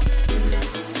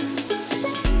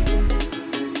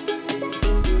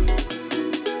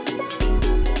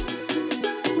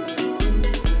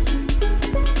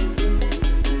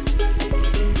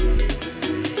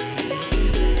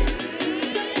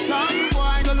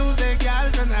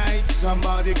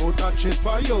 Somebody go touch it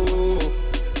for you.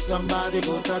 Somebody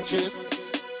go touch it.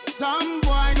 Some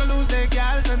boy go lose their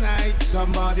girl tonight.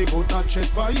 Somebody go touch it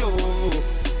for you.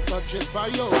 Touch it for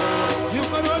you. You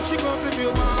can hold she goes if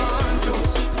you want to.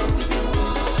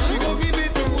 She go give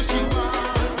it to who she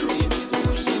want to.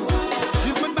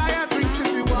 You can buy her drinks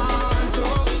if you want to.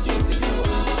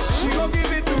 She go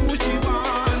give it to who she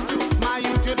want to. My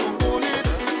youth, you don't own it.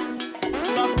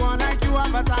 Stop one like you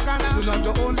have a tagana. You're not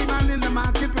the only man in the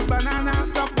market with banana.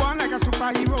 Stop one like a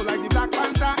superhero, like the Black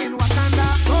Panther in Wakanda.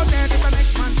 Go there to the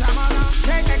next man, Shamana.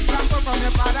 Take example from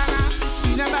your father now.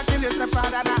 He never kill his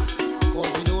father now.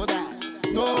 Cause you know that.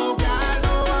 No, girl,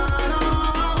 no, no,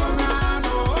 no, no,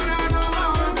 no, no,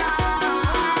 no.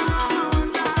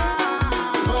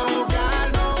 No, girl,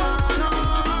 no, no,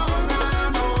 no,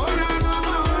 no, no,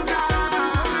 no.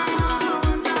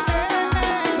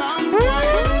 Some boy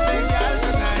go lose a girl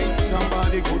tonight.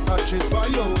 Somebody go touch it for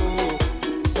you.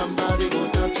 Somebody go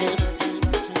touch it.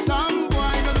 Some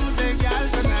boy go lose a girl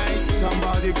tonight.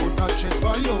 Somebody go touch it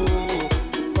for you.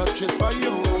 Touch it for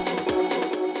you.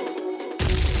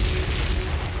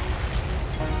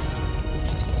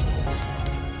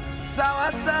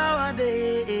 Sour, sour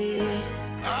day.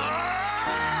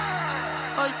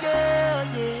 Oh yeah, oh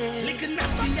yeah. Licking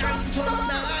natty and turn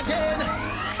again.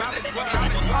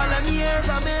 All them years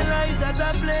of my life that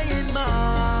I'm playing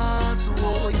mass.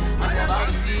 Oh, I never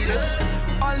see this.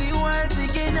 Only one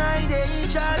thinking I they in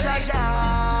charge of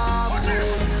job. Oh,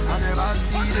 I never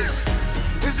see this.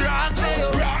 It's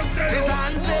Roxale, it's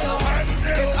Hansel,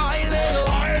 it's Oileo,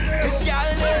 it's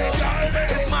Galileo,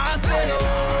 it's Marcelo.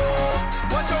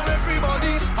 Watch out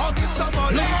everybody, I'll get some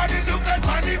money. Lord, it look like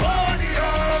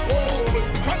pandemonium. Oh,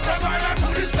 cross the border to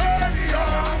the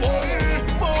stadium.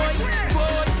 Boy,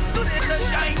 do this a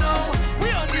shine now. We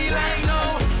on the line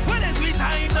now. When is we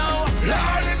time now?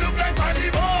 Lord, it look like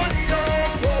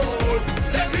pandemonium. Oh,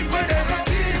 let me put them on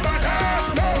the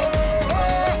banana.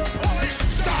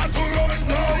 Start to run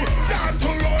now. Start to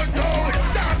run now.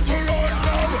 Start to run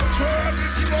now. Throw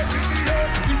everything up in the air,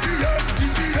 in the air, in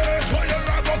the air. Throw your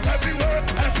rag up everywhere,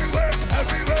 everywhere,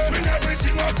 everywhere. Swing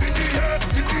everything up in the air,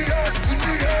 in the air, in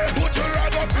the air. Put your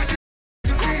rag up in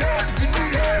the air, in the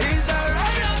air. It's a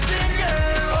riot in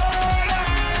here, oh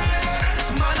Lord.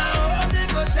 Man, I hope they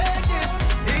could take this.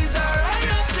 It's a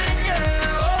riot in here,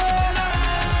 oh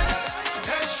Lord.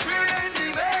 History in the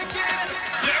making.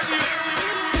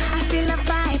 I feel a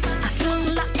vibe, I feel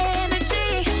the energy,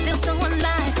 feel so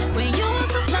alive when you're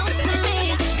so close to me.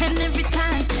 And every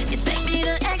time you take me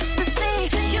to ecstasy,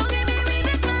 you give me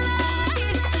reason for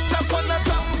life. Just wanna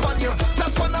jump on you,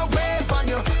 just wanna wave on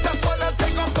you, just wanna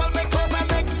take off all my clothes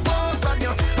and expose on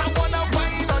you. I wanna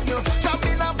wine on you, jump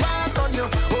in a band on you.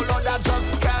 Oh Lord, I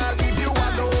just can't leave you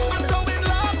alone. I'm so in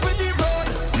love with the road,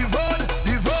 the road,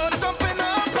 the road. Jumping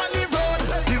up on the road,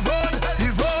 the road, the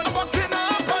road. Walking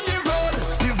up on the road,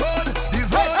 the road, the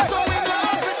road. So in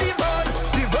love with the road,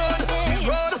 the road, the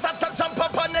road. Just have to jump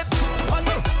up on it, on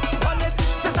it, on it.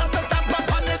 Just have to stamp up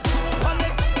on it, on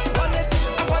it, on it.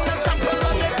 I wanna jump on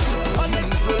it, on it,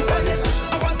 on it.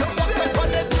 I want to walk up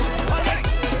on it, on it,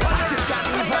 on it. This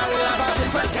carnival have a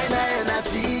different kind of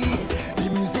energy. The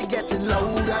music getting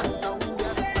louder,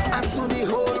 and soon the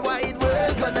whole wide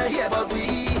world gonna hear about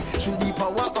we. Through the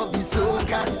power of the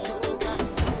soca,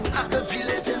 I can feel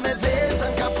it in my veins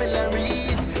and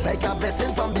capillaries, like a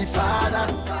blessing from the Father.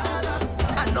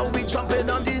 I know we jumping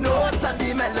on the notes and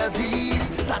the melodies.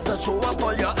 Start to throw up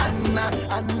all your Anna,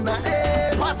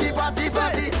 hey. Party, party,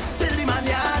 party, till the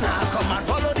manana. Come and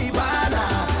follow the banner,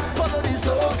 follow the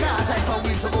soca. Time for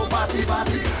we to go party,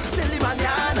 party, till the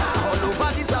manana. All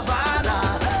over the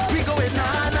savannah, we going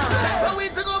nana. Time for we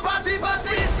to go party,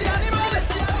 party. See animal,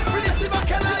 release the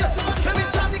bacchanal. Can we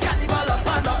start the carnival up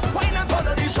and up? Wine and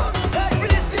follow the drum.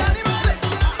 Release the animal,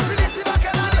 release the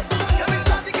bacchanal. Can we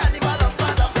start the carnival up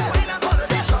and up? Wine and follow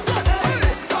the drum.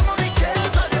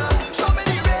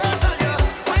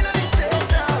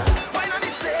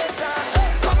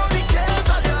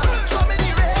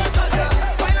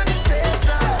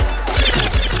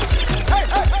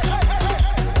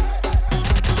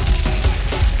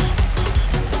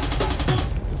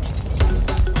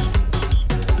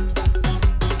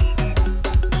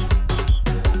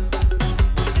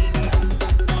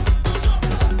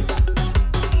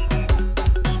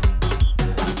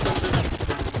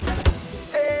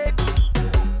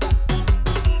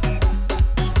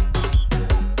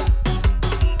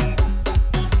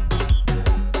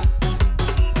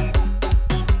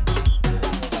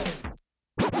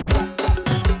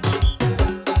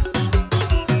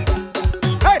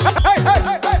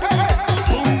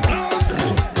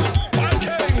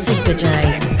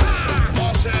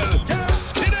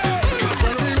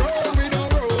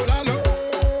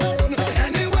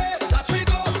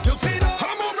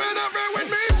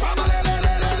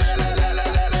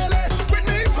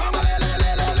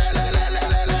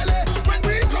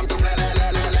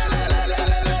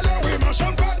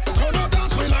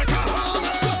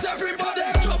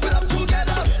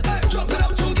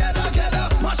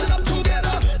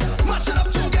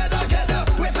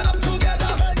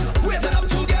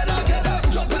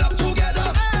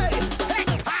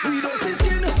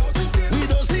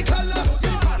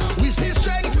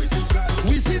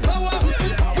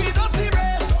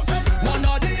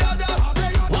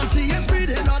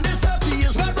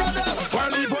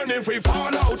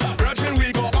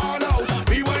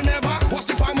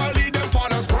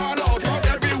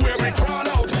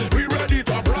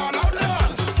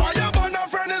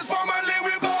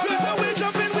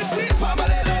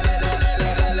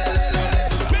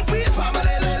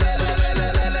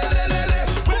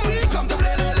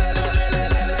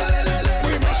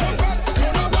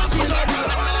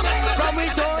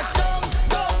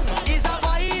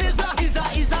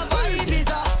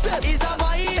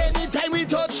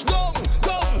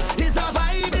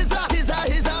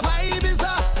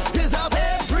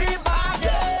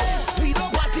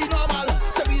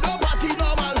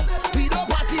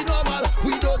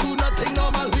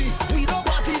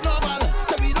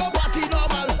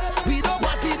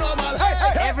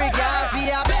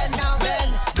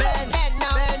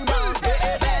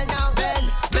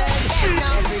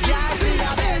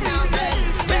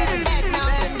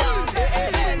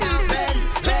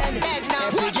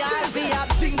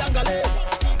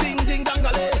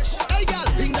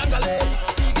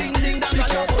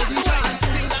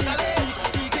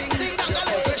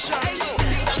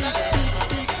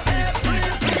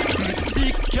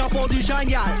 position,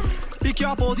 y'all. Pick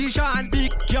your position,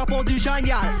 pick your position,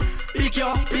 y'all. Pick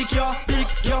your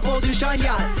position,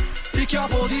 y'all. Pick your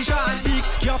position,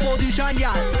 pick your position,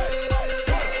 y'all.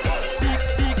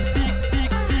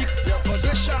 Pick your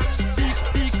position.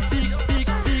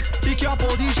 Pick your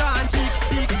position.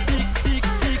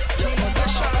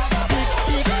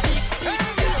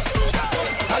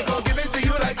 I go give it to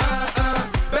you like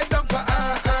bend down for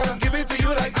give it to you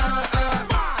like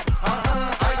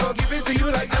I go give it to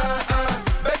you like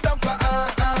bend down for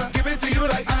give it to you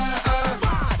like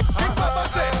Big Papa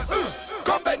say,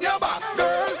 come bend your back,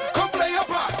 girl, come play your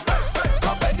part.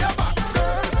 Come bend your back,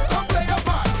 girl, come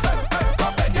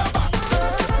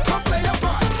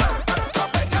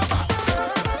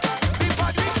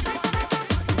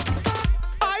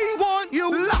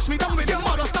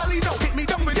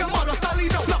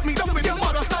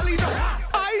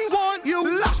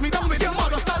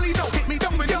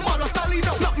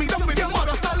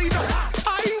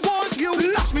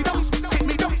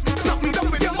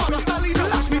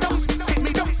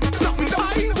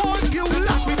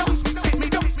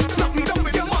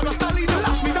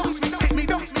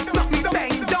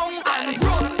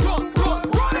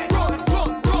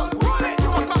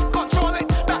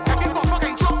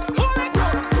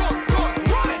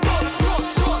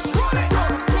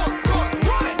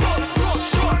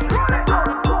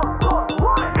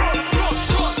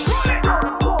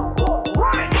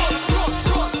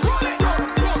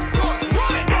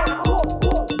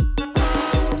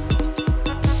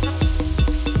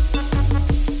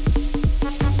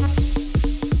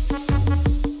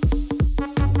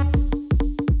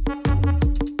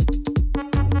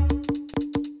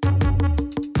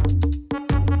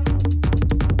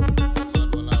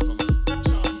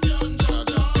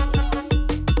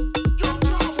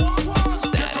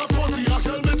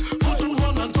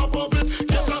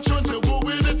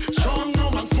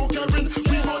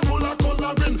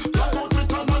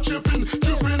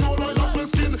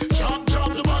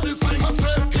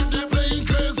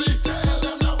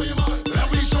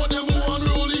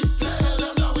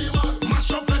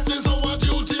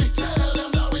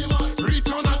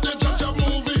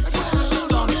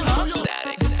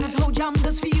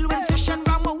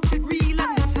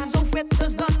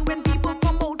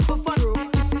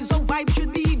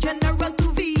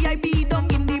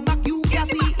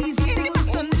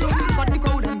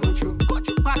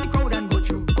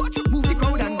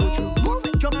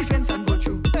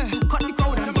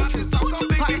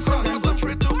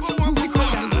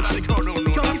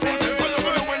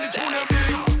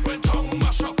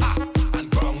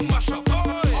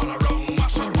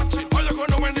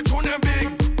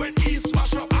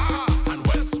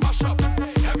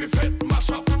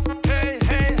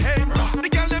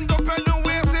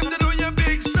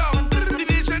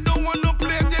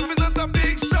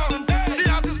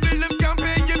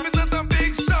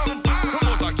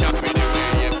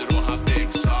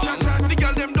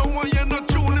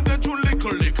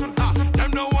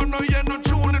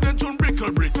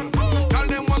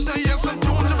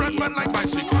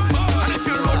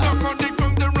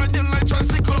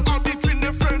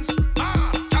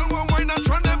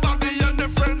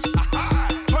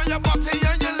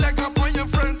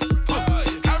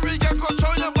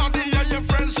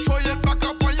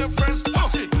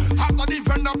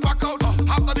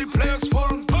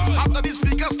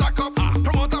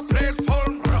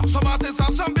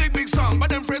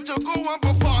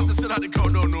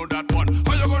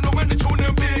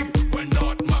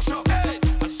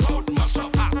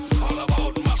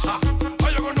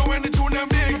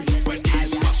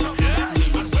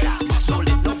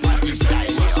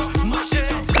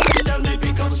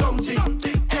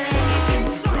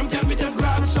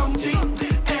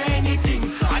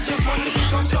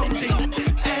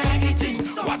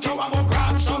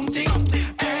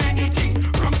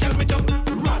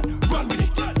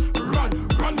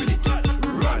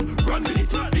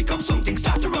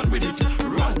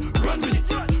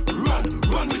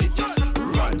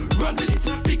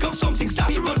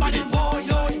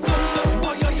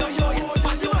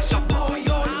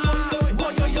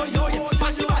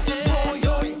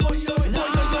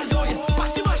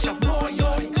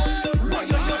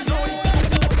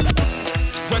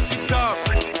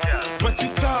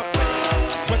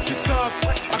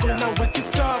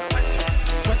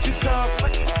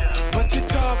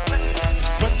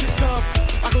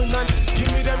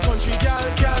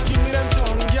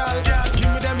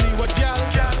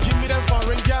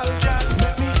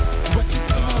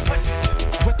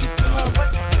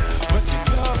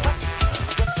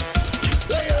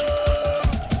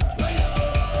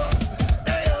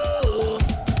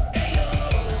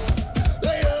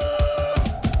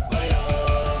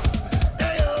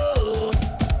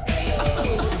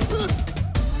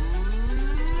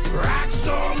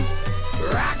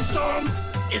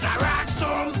is a rock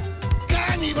storm.